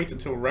have to wait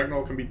until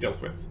Ragnar can be dealt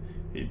with.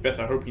 He'd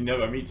better hope he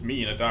never meets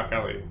me in a dark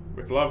alley.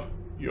 With love,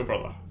 your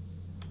brother.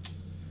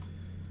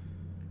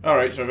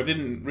 Alright, so if I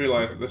didn't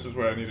realise that this is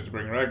where I needed to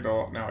bring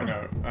Ragnar, now I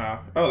know.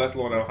 Oh, that's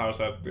Lord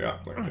Elhauser, the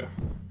art collector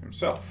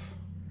himself.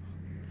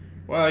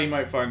 Well, you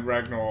might find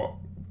Ragnar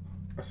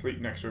asleep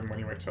next to him when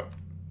he wakes up.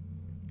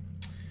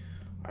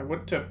 I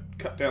want to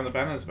cut down the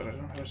banners, but I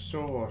don't have a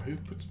sword. Who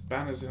puts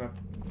banners in a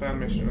fan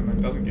mission and then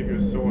doesn't give you a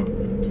sword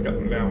to cut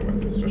them down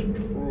with? It's just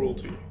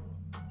cruelty.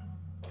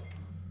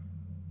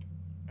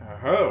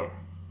 Oh.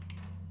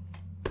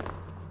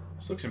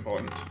 This looks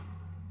important.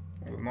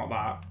 Well, not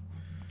that.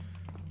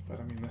 But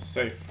I mean, the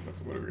safe.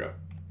 What have we got?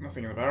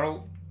 Nothing in the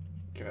barrel.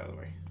 Get out of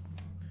the way.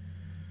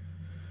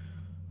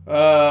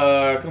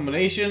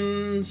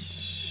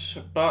 Combinations.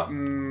 A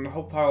button. A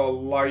whole pile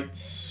of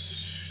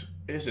lights.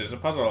 This is a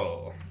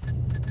puzzle.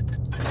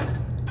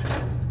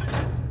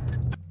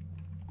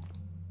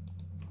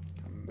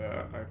 And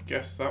I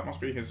guess that must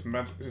be his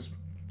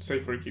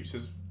safe where he keeps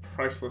his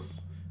priceless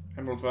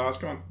emerald vase.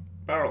 Come on,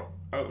 barrel,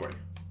 out of the way.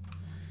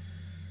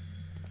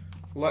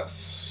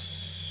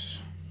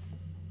 Let's...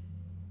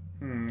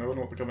 I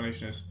wonder what the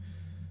combination is.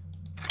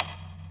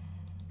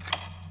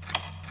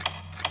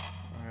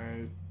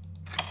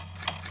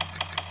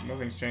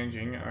 Nothing's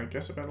changing. I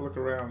guess I better look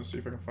around to see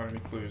if I can find any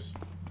clues.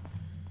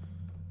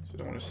 So I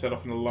don't want to set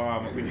off an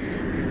alarm, at least.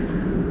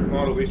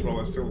 Not at least while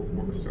there's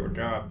still a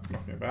guard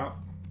knocking about.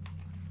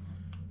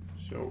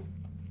 So,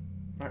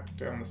 back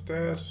down the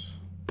stairs.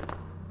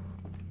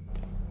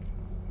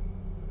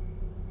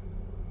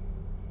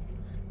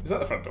 Is that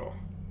the front door?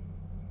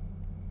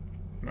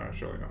 No,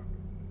 surely not.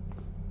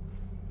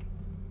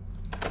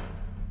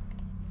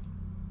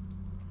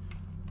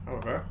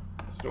 However,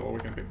 there's a door we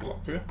can pick the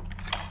lock to.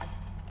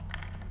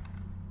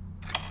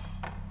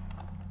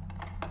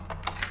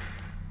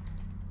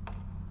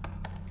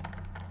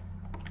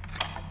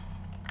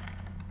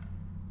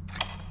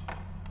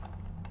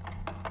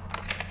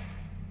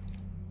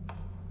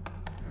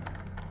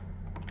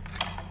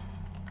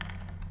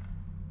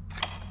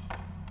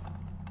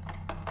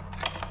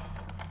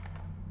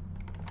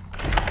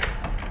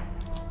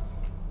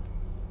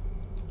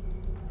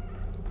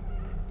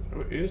 Oh,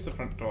 it is the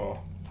front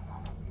door.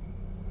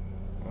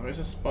 There is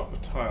a spot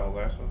of tile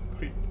there, so I'll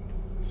creep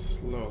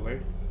slowly.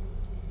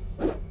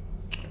 I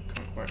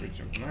can't quite reach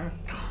him from there.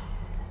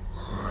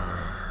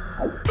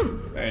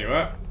 There you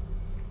are.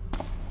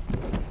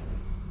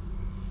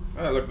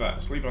 Oh, look at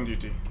that. Sleep on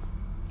duty.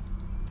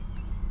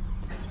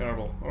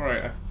 Terrible.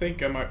 Alright, I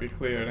think I might be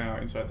clear now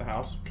inside the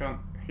house.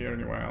 Can't hear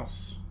anywhere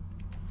else.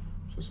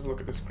 So let's have a look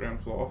at this ground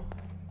floor.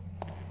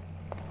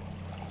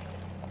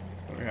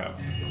 What do we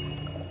have?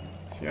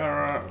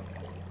 Tiara,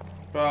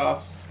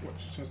 bath,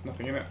 which has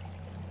nothing in it.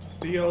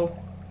 Steel.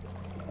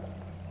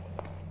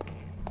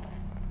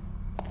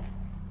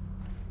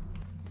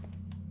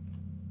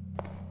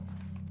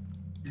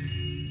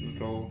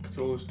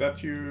 cool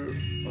statue,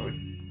 or like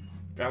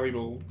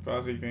valuable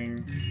vase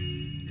thing.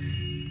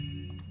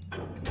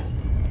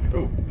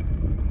 Oh.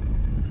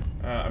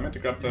 I meant to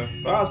grab the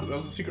vase, but there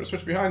was a secret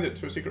switch behind it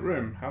to a secret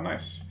room. How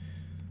nice.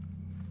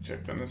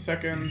 Check that in a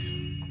second.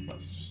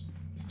 Let's just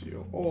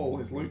steal all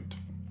his loot.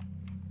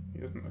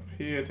 He doesn't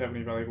appear to have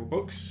any valuable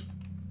books.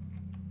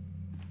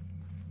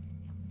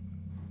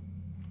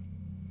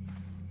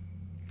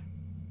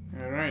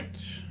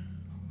 Alright.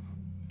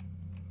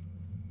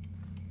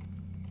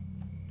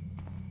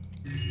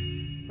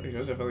 But he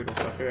does have valuable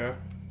stuff here.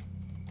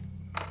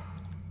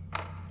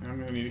 I'm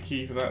going to need a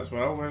key for that as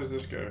well. Where does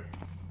this go?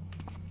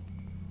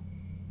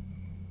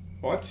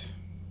 What?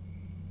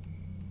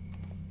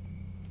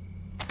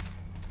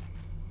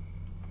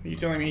 Are you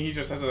telling me he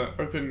just has an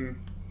open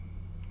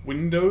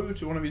window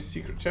to one of his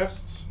secret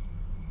chests?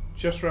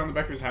 Just around the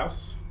back of his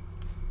house?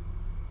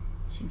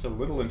 Seems a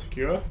little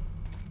insecure.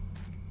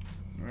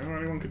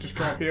 Anyone could just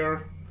come up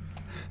here,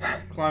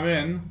 climb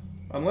in.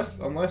 Unless...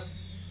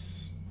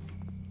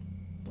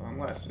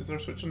 Is there a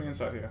switch on the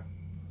inside here?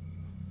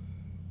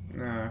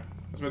 No. I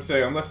was about to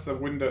say, unless the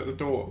window, the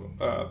door,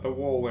 the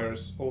wall there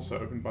is also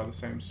opened by the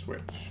same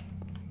switch.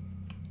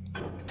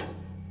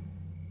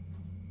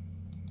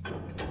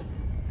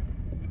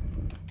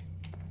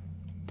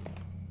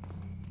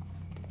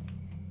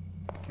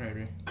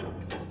 Maybe.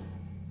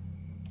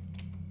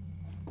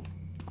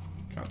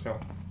 Can't tell.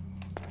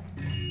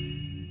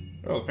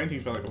 Oh, the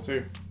painting's valuable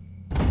too.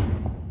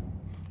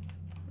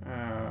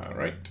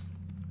 Right.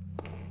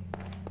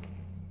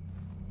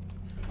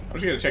 I'm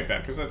just gonna check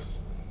that, because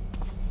that's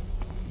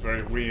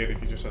very weird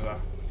if he just has a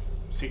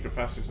secret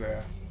passage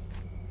there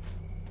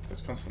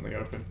that's constantly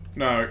open.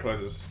 No, it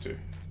closes too.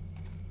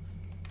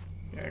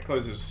 Yeah, it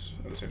closes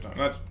at the same time.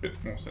 That's a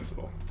bit more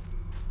sensible.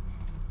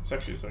 It's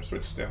actually, is there a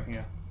switch down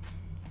here?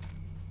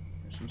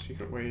 There's some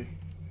secret way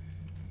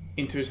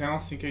into his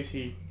house in case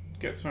he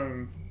gets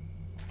home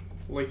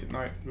late at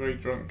night, very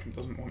drunk, and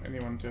doesn't want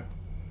anyone to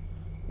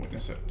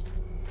witness it.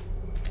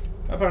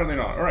 Apparently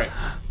not. Alright.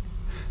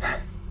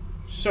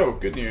 So,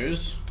 good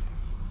news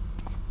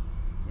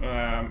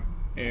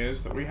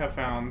is that we have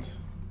found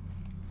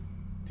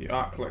the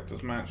art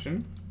collector's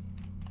mansion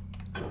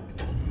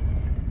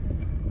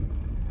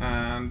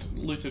and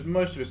looted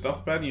most of his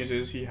stuff. Bad news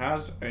is he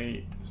has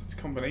a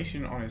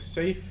combination on his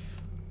safe,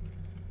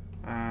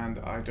 and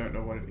I don't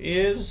know what it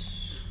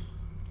is,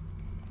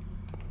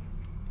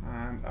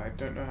 and I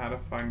don't know how to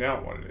find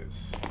out what it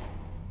is.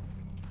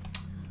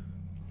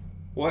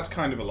 Well, that's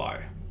kind of a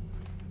lie.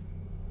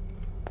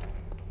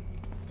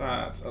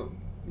 That's a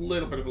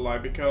little bit of a lie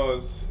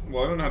because,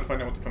 well, I don't know how to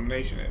find out what the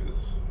combination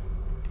is.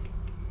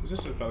 Is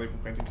this a valuable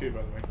painting too,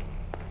 by the way?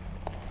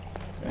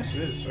 Yes,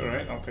 it is.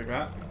 Alright, I'll take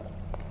that.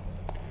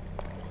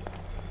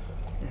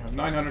 We have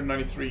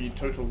 993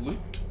 total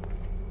loot.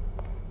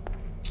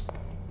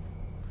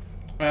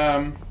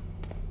 Again,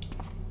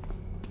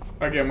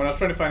 when I was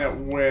trying to find out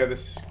where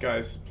this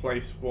guy's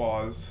place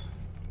was,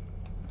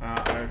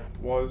 I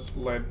was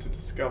led to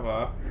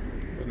discover...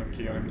 There's no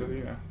key on him, does he?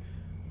 No.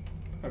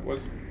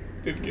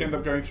 Did end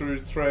up going through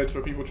threads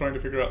where people trying to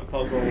figure out the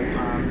puzzle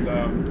and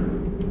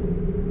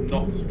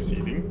not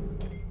succeeding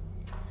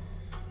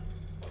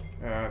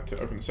to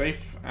open the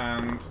safe,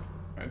 and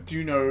I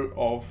do know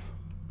of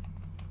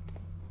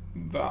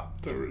that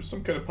there is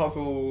some kind of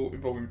puzzle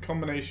involving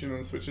combination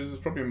and switches.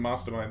 It's probably a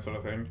mastermind sort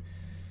of thing.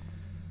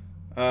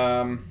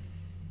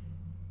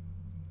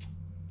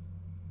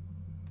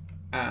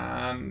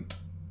 And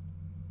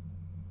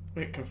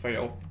it can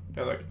fail.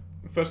 Yeah, like,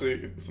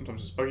 firstly,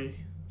 sometimes it's buggy.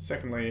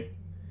 Secondly,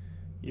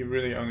 you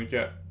really only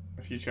get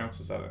a few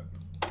chances at it.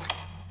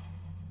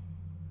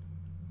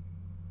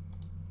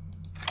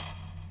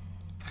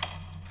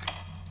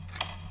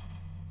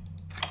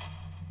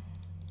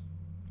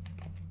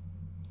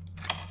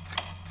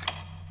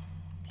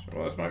 So,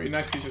 well, this might be a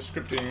nice piece of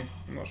scripting.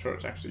 I'm not sure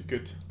it's actually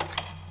good.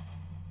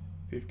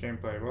 Thief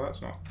gameplay. Well,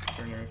 that's not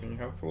doing anything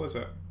helpful, is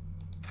it?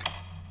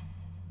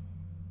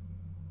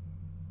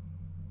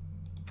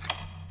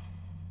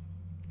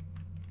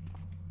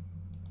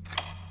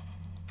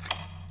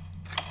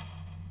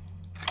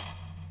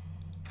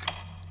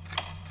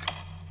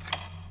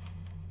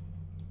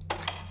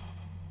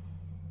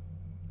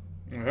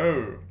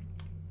 Oh.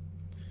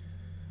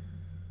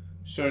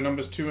 So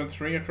numbers 2 and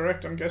 3 are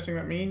correct, I'm guessing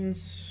that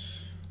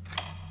means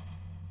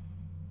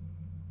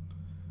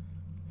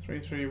 3,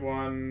 3,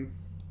 1.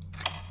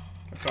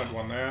 I tried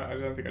 1 there. I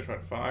don't think I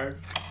tried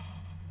 5.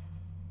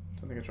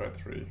 Don't think I tried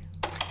 3.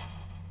 I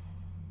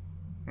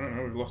don't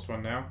know, we've lost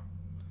 1 now.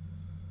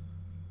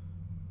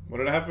 What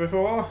did I have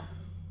before?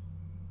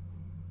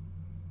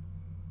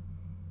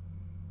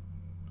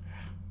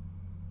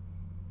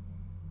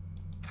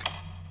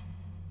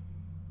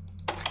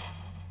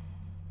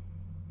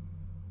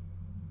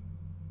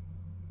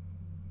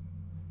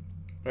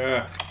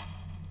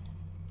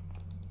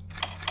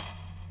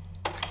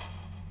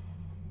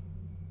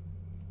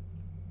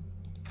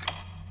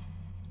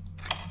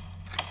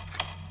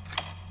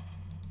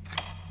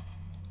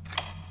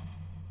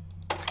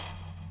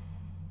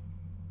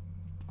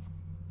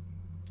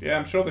 Yeah,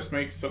 I'm sure this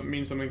means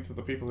something to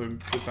the people who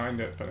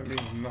designed it, but it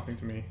means nothing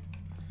to me.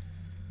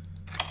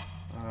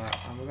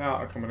 And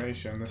without a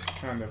combination, this is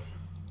kind of...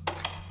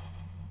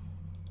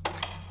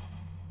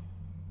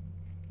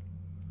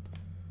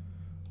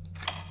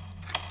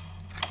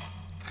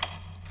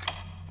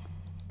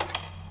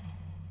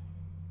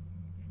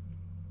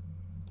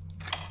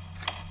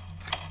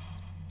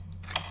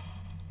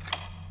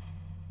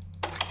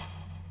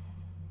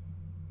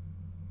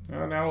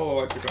 now all the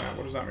lights are going out.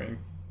 What does that mean?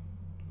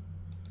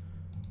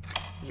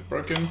 Is it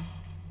broken?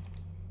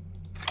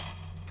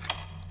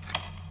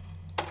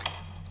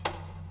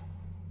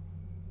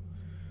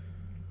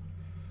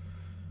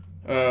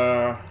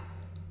 No.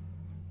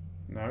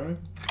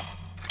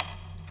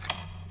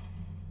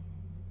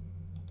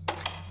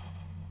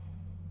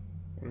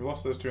 We've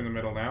lost those two in the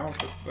middle now.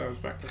 If it goes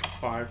back to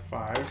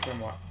 5-5, then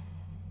what?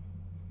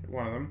 Hit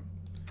one of them.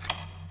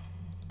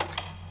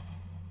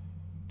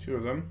 Two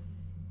of them.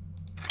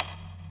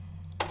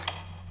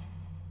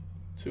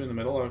 Two in the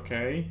middle,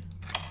 okay.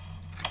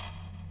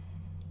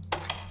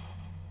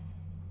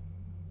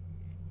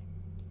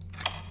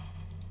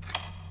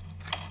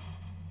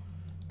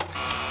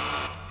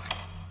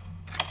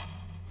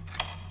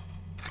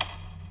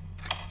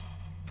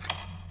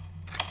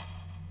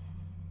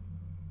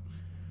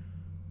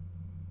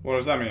 What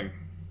does that mean?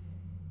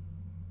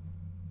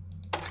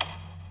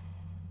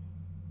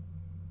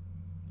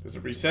 Does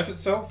it reset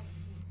itself?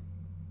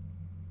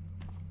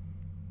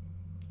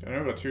 Don't know,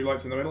 we've got 2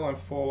 lights in the middle and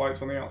 4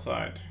 lights on the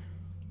outside.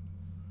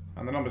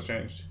 And the numbers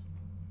changed.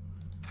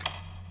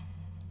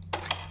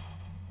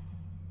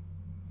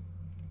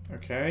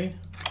 Okay.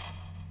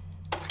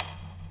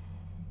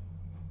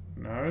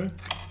 No.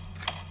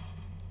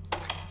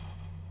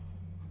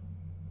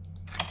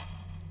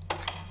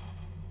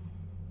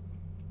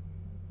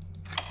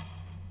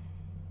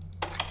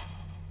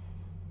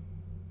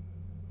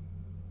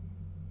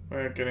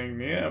 We're getting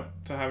near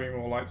to having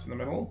more lights in the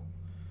middle.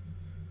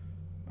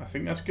 I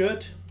think that's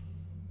good.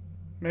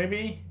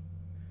 Maybe?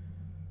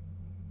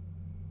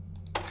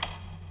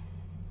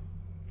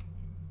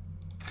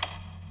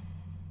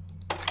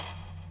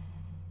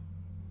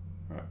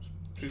 That's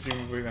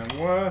presumably then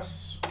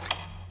worse.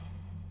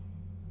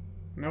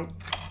 Nope.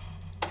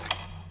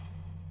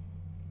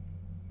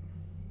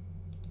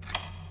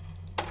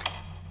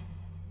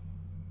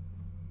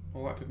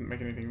 Well, that didn't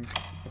make anything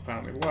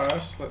apparently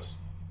worse. Let's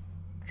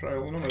try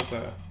all the numbers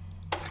there.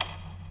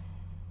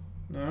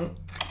 No.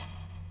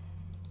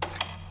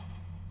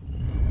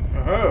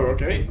 Oh,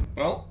 okay.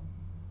 Well,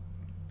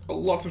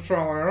 lots of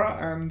trial and error,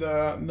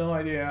 and no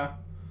idea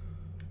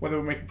whether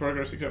we're making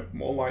progress, except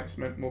more lights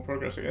meant more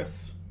progress, I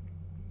guess.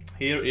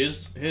 Here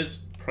is his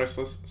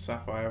priceless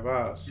sapphire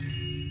vase.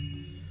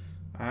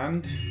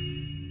 And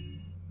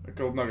a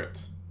gold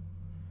nugget.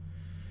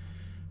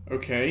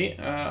 Okay,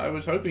 I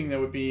was hoping there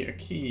would be a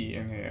key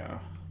in here,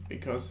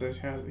 because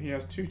he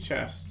has 2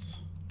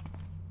 chests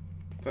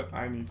that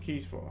I need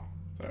keys for.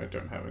 So I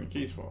don't have any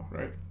keys for,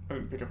 right? I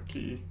didn't pick up a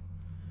key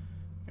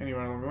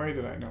anywhere along the way,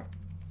 did I? No.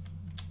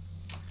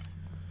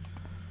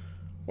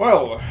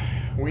 Well,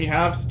 we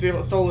have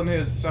stolen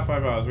his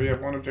sapphire vase. We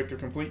have 1 objective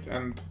complete,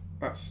 and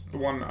that's the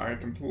one I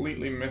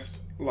completely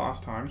missed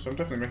last time, so I'm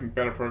definitely making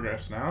better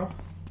progress now.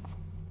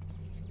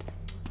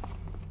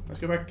 Let's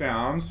go back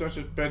down, search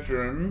his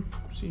bedroom,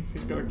 see if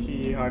he's got a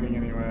key hiding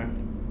anywhere.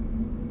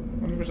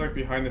 I wonder if it's like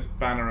behind this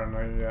banner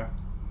and you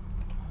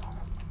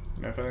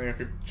know, if I think I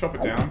could chop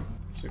it down.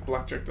 See,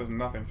 blackjack does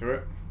nothing to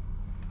it.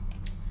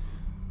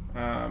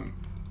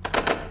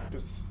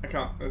 Because I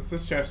can't, there's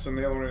this chest and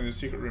the other one in his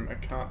secret room, I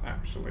can't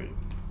actually...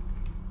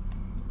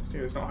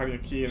 He's not hiding a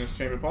key in his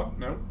chamber pot,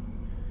 no.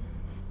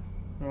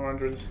 Nor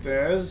under the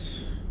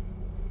stairs.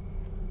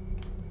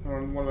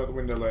 Or what about the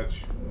window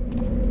ledge?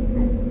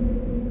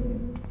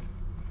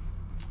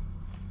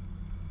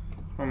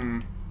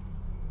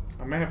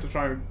 I may have to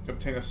try and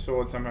obtain a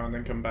sword somehow and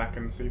then come back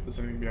and see if there's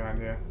anything behind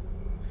here.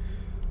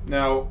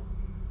 Now,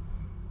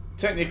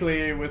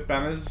 technically with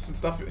banners and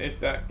stuff, if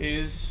there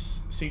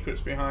is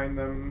secrets behind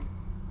them,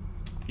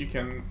 you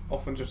can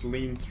often just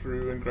lean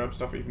through and grab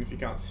stuff even if you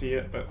can't see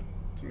it, but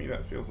to me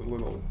that feels a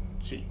little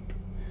cheap.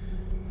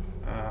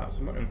 So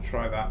I'm not going to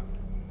try that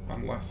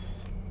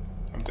unless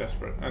I'm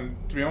desperate. And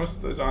to be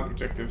honest, those aren't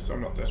objectives, so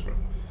I'm not desperate.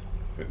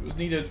 If it was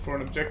needed for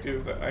an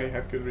objective that I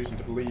had good reason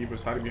to believe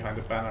was hiding behind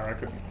a banner I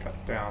couldn't cut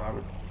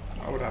down,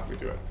 I would happily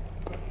do it.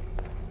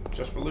 But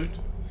just for loot?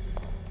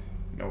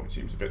 No, it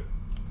seems a bit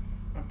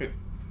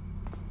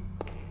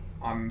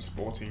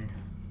unsporting.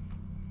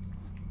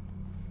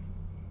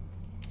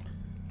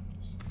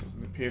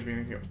 Doesn't appear to be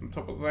anything up on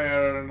top of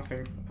there,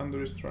 nothing under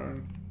his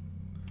throne.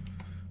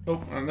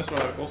 Oh, and this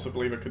one I also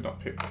believe I could not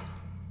pick.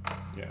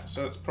 Yeah,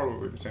 so it's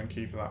probably the same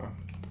key for that one.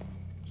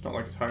 It's not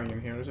like it's hiding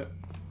in here, is it?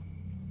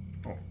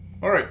 Oh,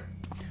 alright.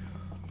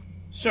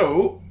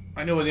 So,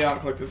 I know where the art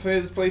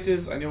collector's place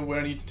is, I know where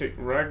I need to take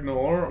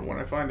Ragnar when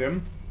I find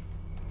him.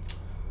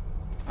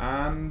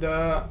 And,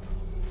 I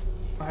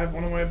have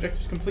one of my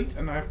objectives complete,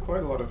 and I have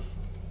quite a lot of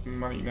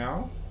money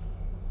now.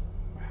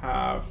 I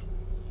have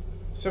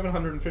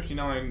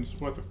 759's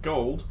worth of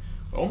gold,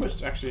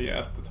 Almost actually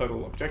at the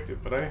total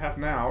objective, but I have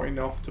now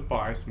enough to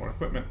buy some more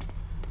equipment.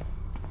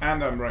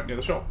 And I'm right near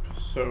the shop,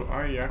 so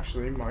I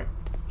actually might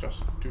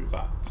just do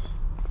that.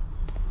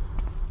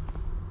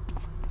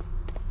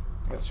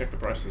 Let's check the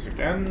prices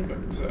again,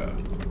 but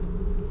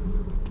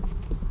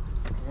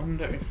I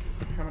wonder if...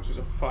 how much is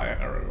a fire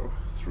arrow?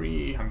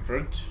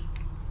 300.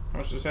 How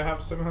much does it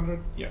have?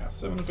 700? Yeah,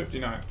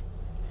 759.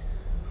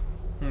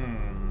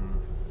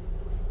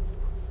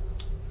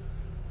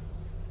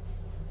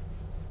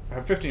 I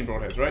have 15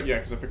 broadheads, right? Yeah,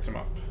 because I picked them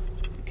up.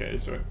 Okay,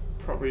 so I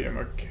probably am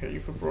okay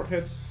for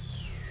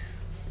broadheads.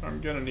 I'm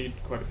gonna need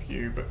quite a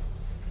few, but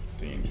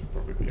 15 should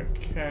probably be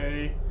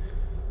okay.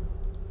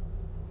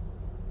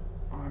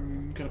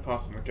 I'm gonna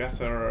pass on the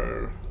gas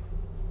arrow.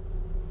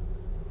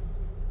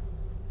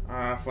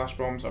 Flash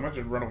bombs. I might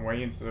just run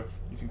away instead of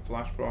using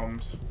flash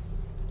bombs.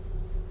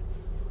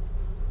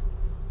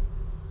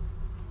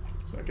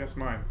 So I guess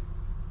mine.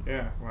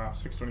 Yeah, wow,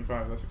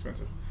 625, that's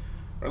expensive.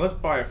 Alright, let's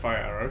buy a fire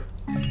arrow.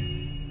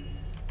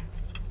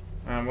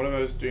 And what are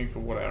those doing for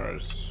wood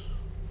arrows?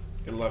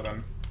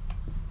 11.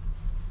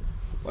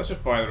 Let's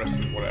just buy the rest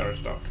of the wood arrow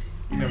stock.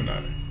 You never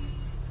know.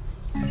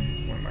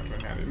 One might come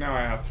in handy. Now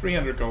I have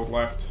 300 gold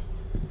left,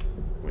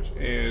 which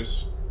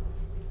is...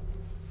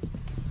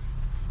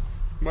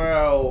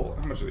 well,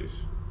 how much are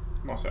these?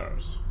 Moss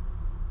arrows.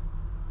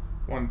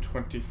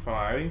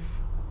 125.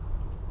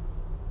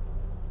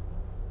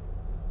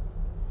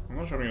 I'm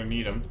not sure I'm going to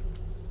need them.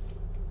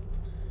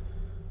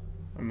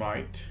 I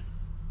might.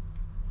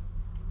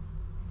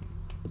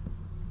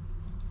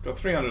 Got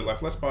 300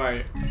 left. Let's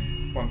buy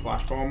one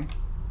flash bomb.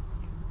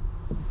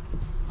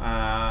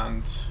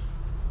 And...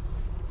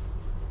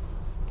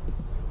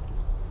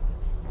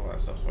 all that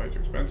stuff's way too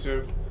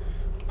expensive.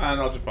 And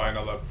I'll just buy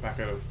another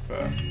packet of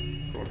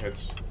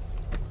broadheads.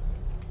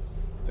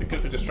 They're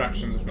good for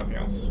distractions, if nothing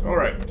else.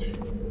 Alright.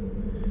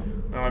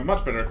 Now I'm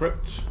much better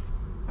equipped.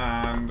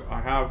 And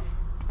I have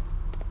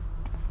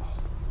a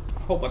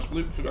whole bunch of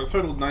loot. We've got a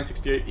total of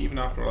 968 even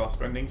after our last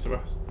spending, so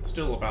we're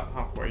still about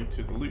halfway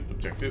to the loot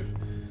objective.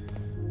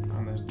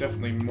 And there's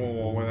definitely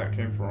more where that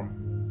came from.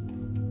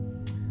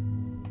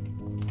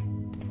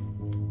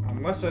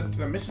 Unless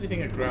did I miss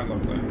anything at ground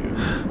level down here?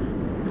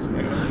 That's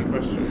my only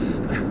question.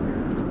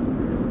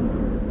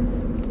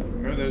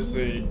 I know there's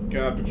a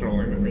guard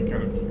patrolling that we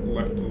kind of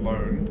left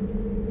alone.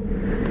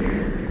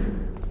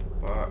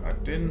 But I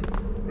didn't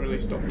really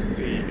stop to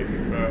see if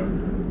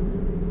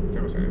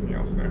there was anything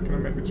else now. Can I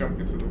make the jump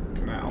into the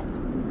canal?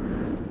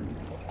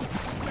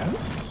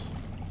 Yes.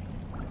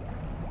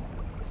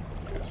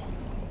 Good.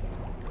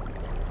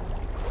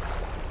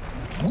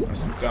 There's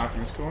some dark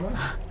in this corner.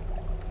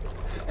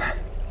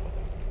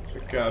 There's a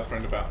guard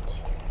friend about.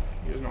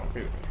 He does not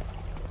appear to be.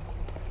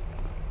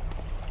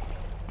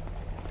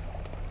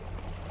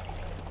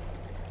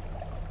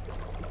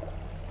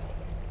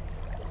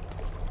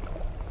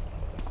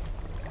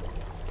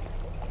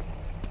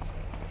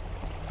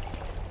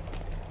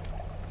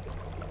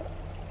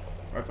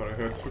 I thought I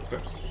heard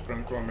footsteps just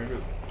around the corner. Maybe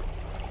it's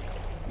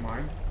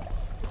mine.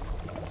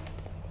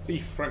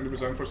 Thief frightened of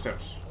his own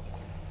footsteps.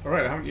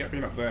 Alright, I haven't yet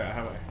been up there,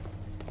 have I?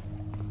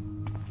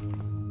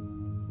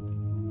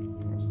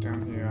 What's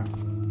down here?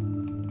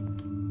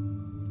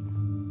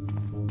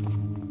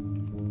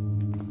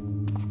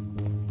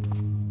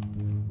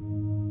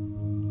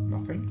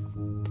 Nothing.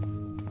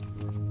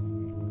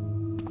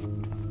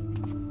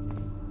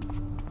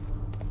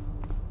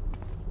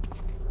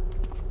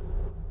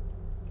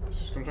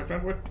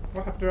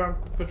 What happened to our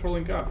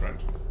patrolling guard friend?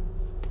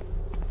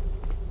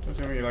 Don't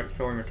tell me you like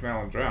filling the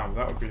canal and drowned.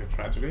 That would be a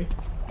tragedy.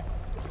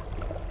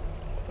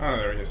 Oh,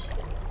 there he is.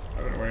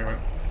 I don't know where he went.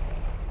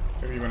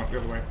 Maybe he went up the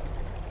other way.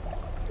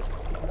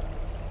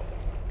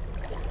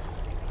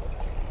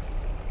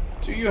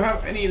 Do you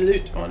have any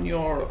loot on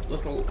your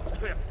little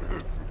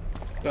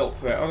belt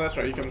there? Oh, that's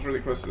right. He comes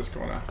really close to this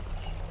corner.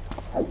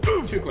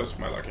 Too close for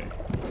my liking.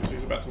 So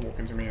he's about to walk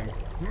into me and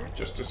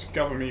just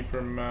discover me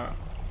from...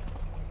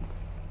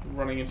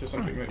 running into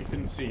something that you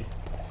couldn't see.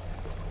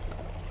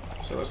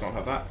 So let's not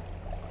have that.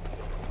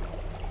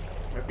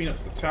 I've been up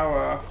to the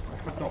tower. I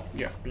have not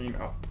yet been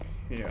up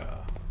here.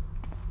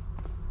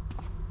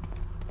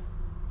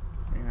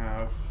 We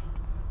have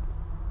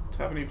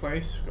Taverny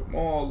Place. We've got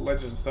more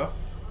ledges and stuff.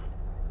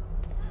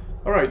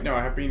 Alright, no,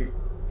 I have been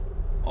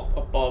up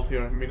above here.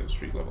 I haven't been at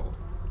street level.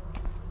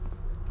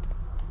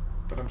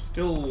 But I'm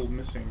still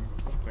missing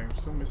something. I'm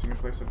still missing a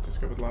place I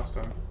discovered last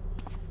time.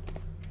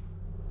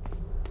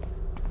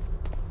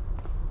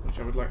 Which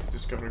I would like to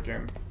discover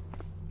again,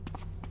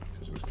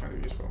 because it was kind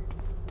of useful.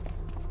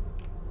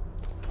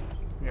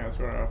 Yeah, that's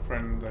where our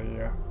friend,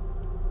 the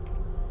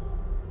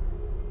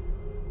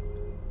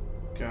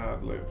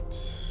guard, lived.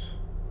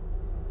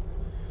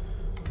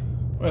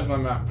 Where's my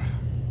map?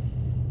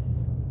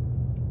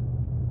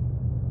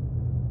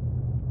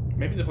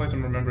 Maybe the place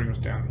I'm remembering was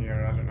down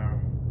here, I don't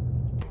know.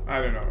 I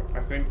don't know.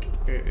 I think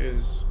it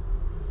is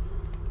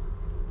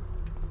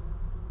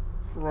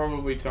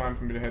probably time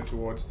for me to head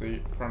towards the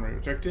primary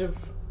objective,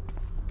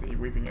 the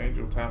Weeping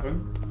Angel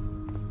Tavern,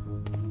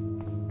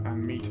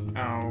 and meet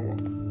our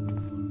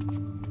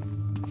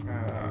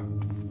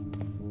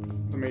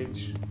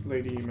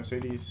Lady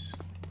Mercedes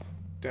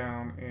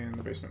down in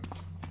the basement.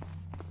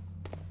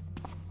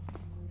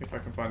 If I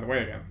can find the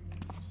way again.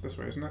 It's this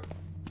way, isn't it?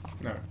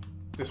 No,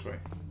 this way.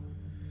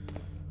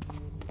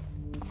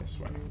 This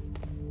way.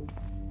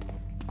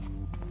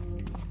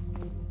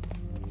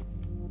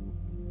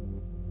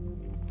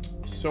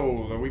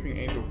 So, the Weeping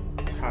Angel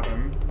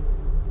Tavern,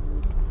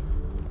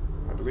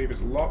 I believe,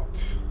 is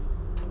locked.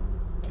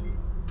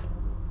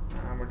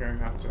 And we're going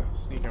to have to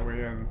sneak our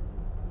way in.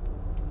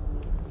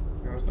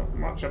 Now, there's not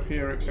much up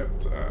here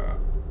except, I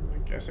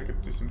guess I could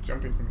do some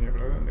jumping from here,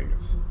 but I don't think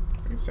it's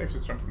safe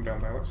to jump from down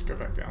there. Let's go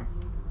back down.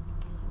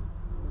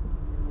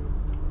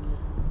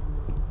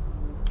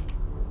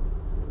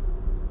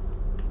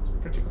 It's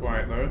pretty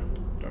quiet though.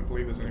 Don't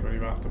believe there's anybody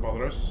about to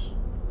bother us.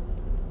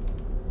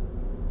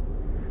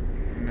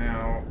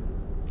 Now,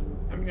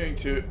 I'm going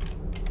to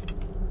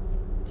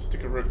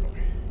stick a rope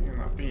in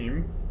that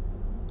beam.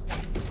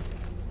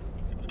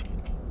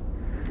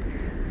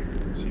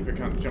 See if I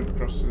can't jump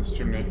across to this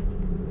chimney.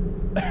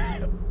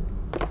 Well,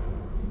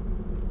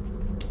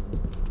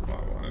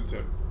 I wanted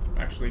to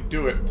actually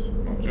do it,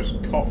 not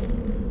just cough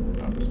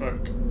out the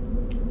smoke.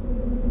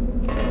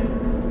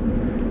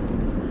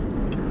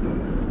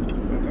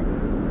 Better.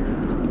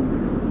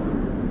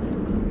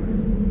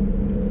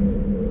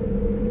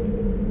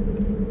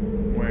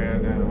 Where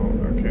now?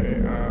 Okay,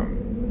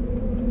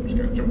 I'm just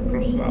gonna jump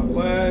across that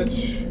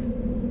ledge.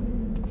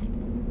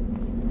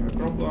 No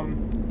problem.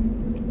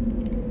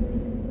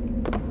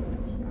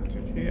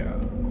 Here.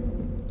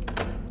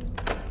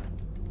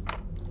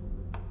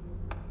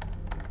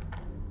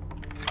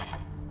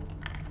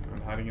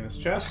 I'm hiding in this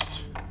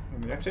chest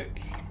in the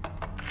attic.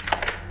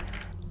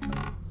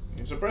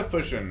 Here's a breath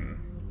potion.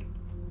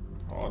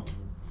 Odd.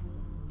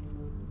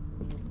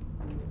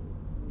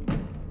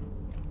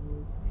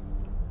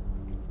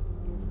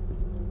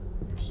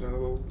 There's a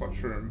little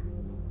watchroom.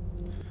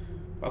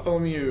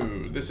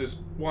 Bartholomew, this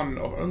is one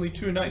of only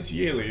 2 nights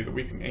yearly the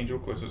Weeping Angel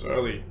closes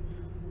early.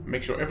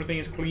 Make sure everything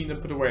is cleaned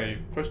and put away.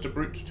 Post a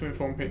brute to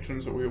inform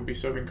patrons that we will be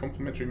serving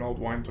complimentary mulled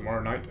wine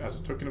tomorrow night as a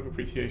token of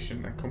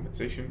appreciation and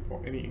compensation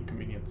for any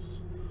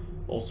inconvenience.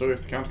 Also,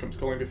 if the Count comes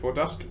calling before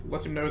dusk,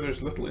 let him know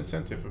there's little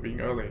incentive for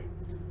being early.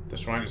 The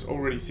shrine is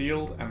already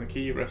sealed, and the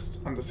key rests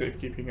under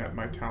safekeeping at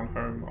my town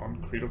home on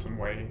Creedleton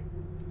Way.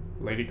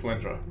 Lady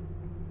Calendra.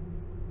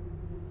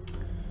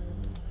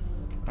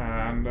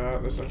 And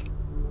there's a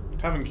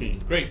tavern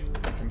key. Great.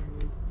 I can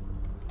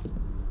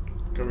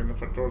go in the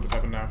front door of the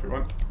tavern now if we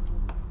want.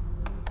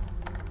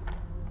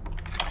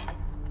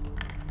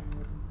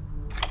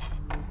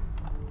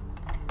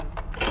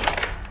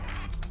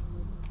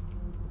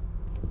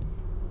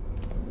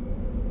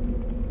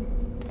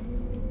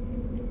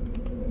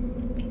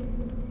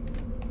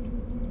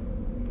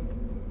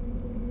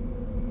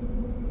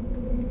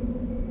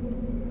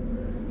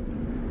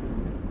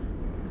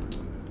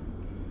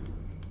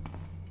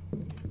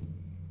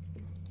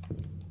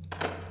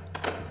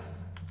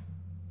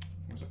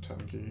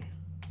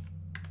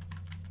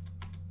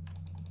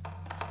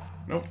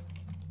 Nope,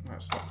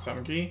 that's not the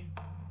tavern key.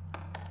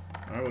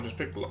 I will just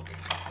pick the lock.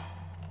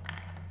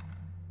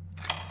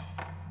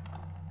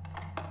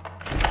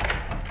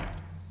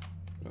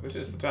 But this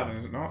is the tavern,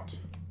 is it not?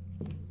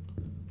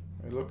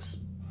 It looks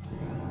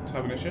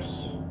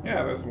tavernicious.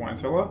 Yeah, there's the wine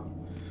cellar,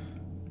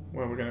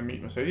 where we're going to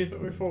meet Mercedes.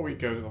 But before we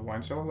go to the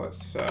wine cellar,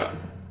 let's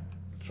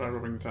try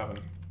robbing the tavern.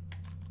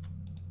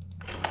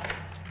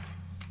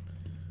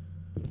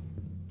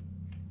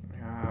 We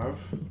have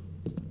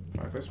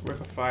this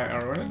with a fire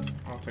arrow in it.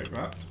 I'll take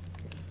that.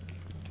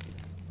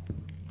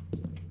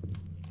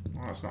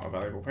 Well, that's not a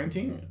valuable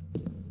painting.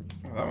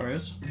 Well, that one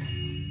is.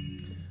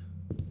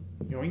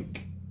 Yoink.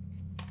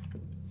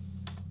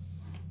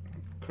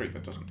 Crate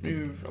that doesn't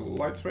move. A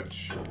light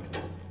switch.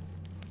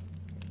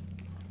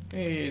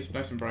 Hey, it's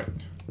nice and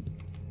bright.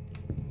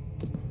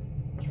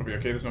 That's probably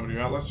okay. There's nobody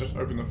out. Let's just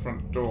open the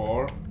front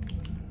door.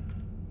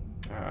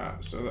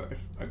 So that if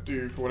I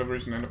do, for whatever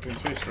reason, end up getting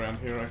chased around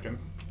here, I can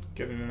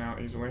get in and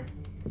out easily.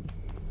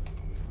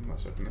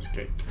 Let's open this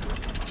gate.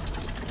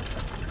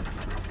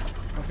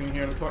 Nothing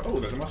here in the courtyard. Oh,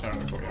 there's a mushroom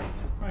in the courtyard.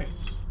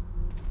 Nice.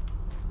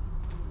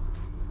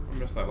 I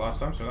missed that last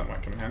time, so that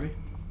might come in handy.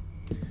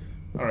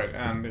 Alright,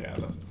 and yeah,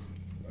 let's...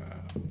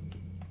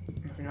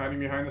 nothing hiding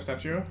behind the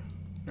statue?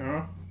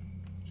 No.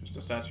 Just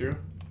a statue.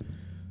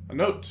 A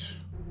note!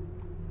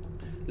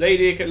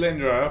 Lady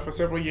Calendra, for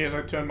several years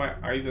I turned my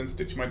eyes and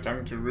stitched my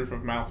tongue to roof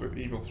of mouth with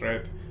evil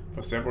thread.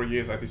 For several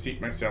years I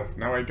deceit myself.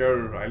 Now I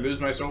go. I lose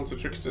my soul to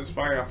trickster's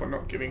fire for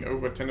not giving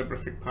over a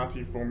tenebrific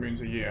party 4 moons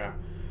a year.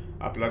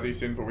 A bloody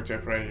sin for which I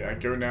pray. I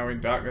go now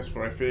in darkness,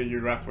 for I fear you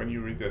wrath when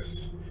you read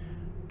this.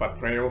 But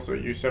pray also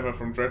you sever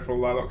from dreadful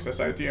Larlock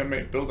society and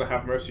make Builder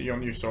have mercy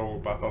on you soul,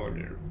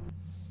 Bartholomew.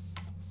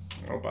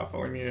 Well,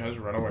 Bartholomew has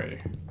run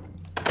away.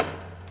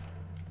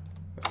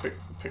 Let's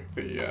pick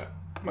the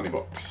money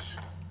box.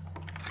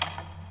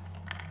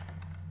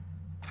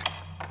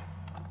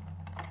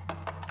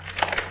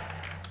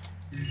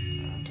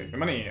 Take the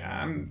money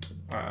and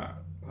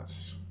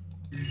let's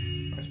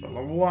nice bottle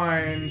of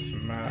wine,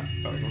 some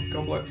valuable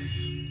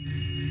goblets.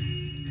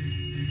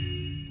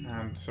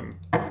 and some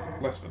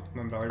less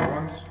than valuable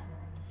ones.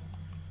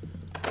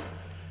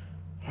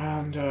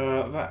 And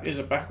that is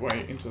a back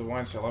way into the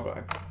wine cellar, but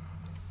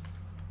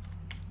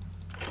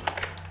I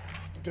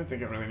don't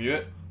think I really need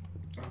it.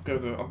 I'll go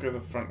the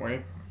front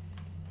way.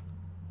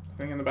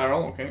 Thing in the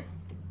barrel, okay.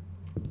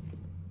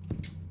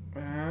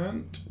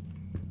 And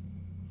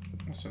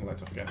let's turn the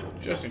lights off again,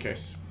 just in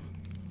case.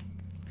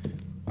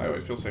 I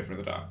always feel safer in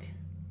the dark.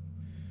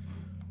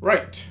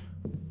 Right.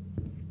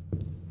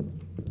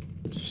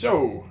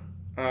 So,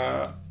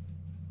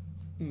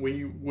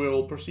 we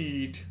will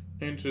proceed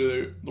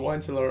into the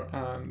wine cellar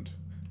and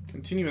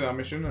continue with our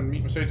mission and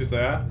meet Mercedes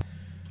there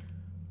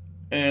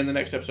in the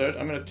next episode.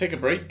 I'm going to take a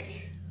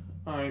break.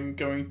 I'm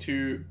going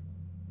to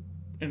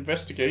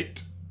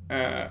investigate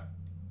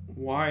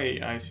why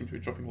I seem to be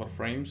dropping a lot of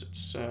frames.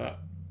 It's I'm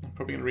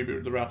probably going to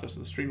reboot the router so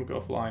the stream will go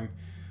offline,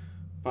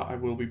 but I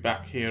will be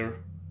back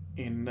here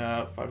in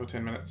 5 or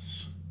 10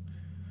 minutes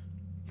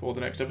for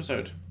the next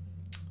episode.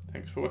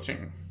 Thanks for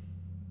watching.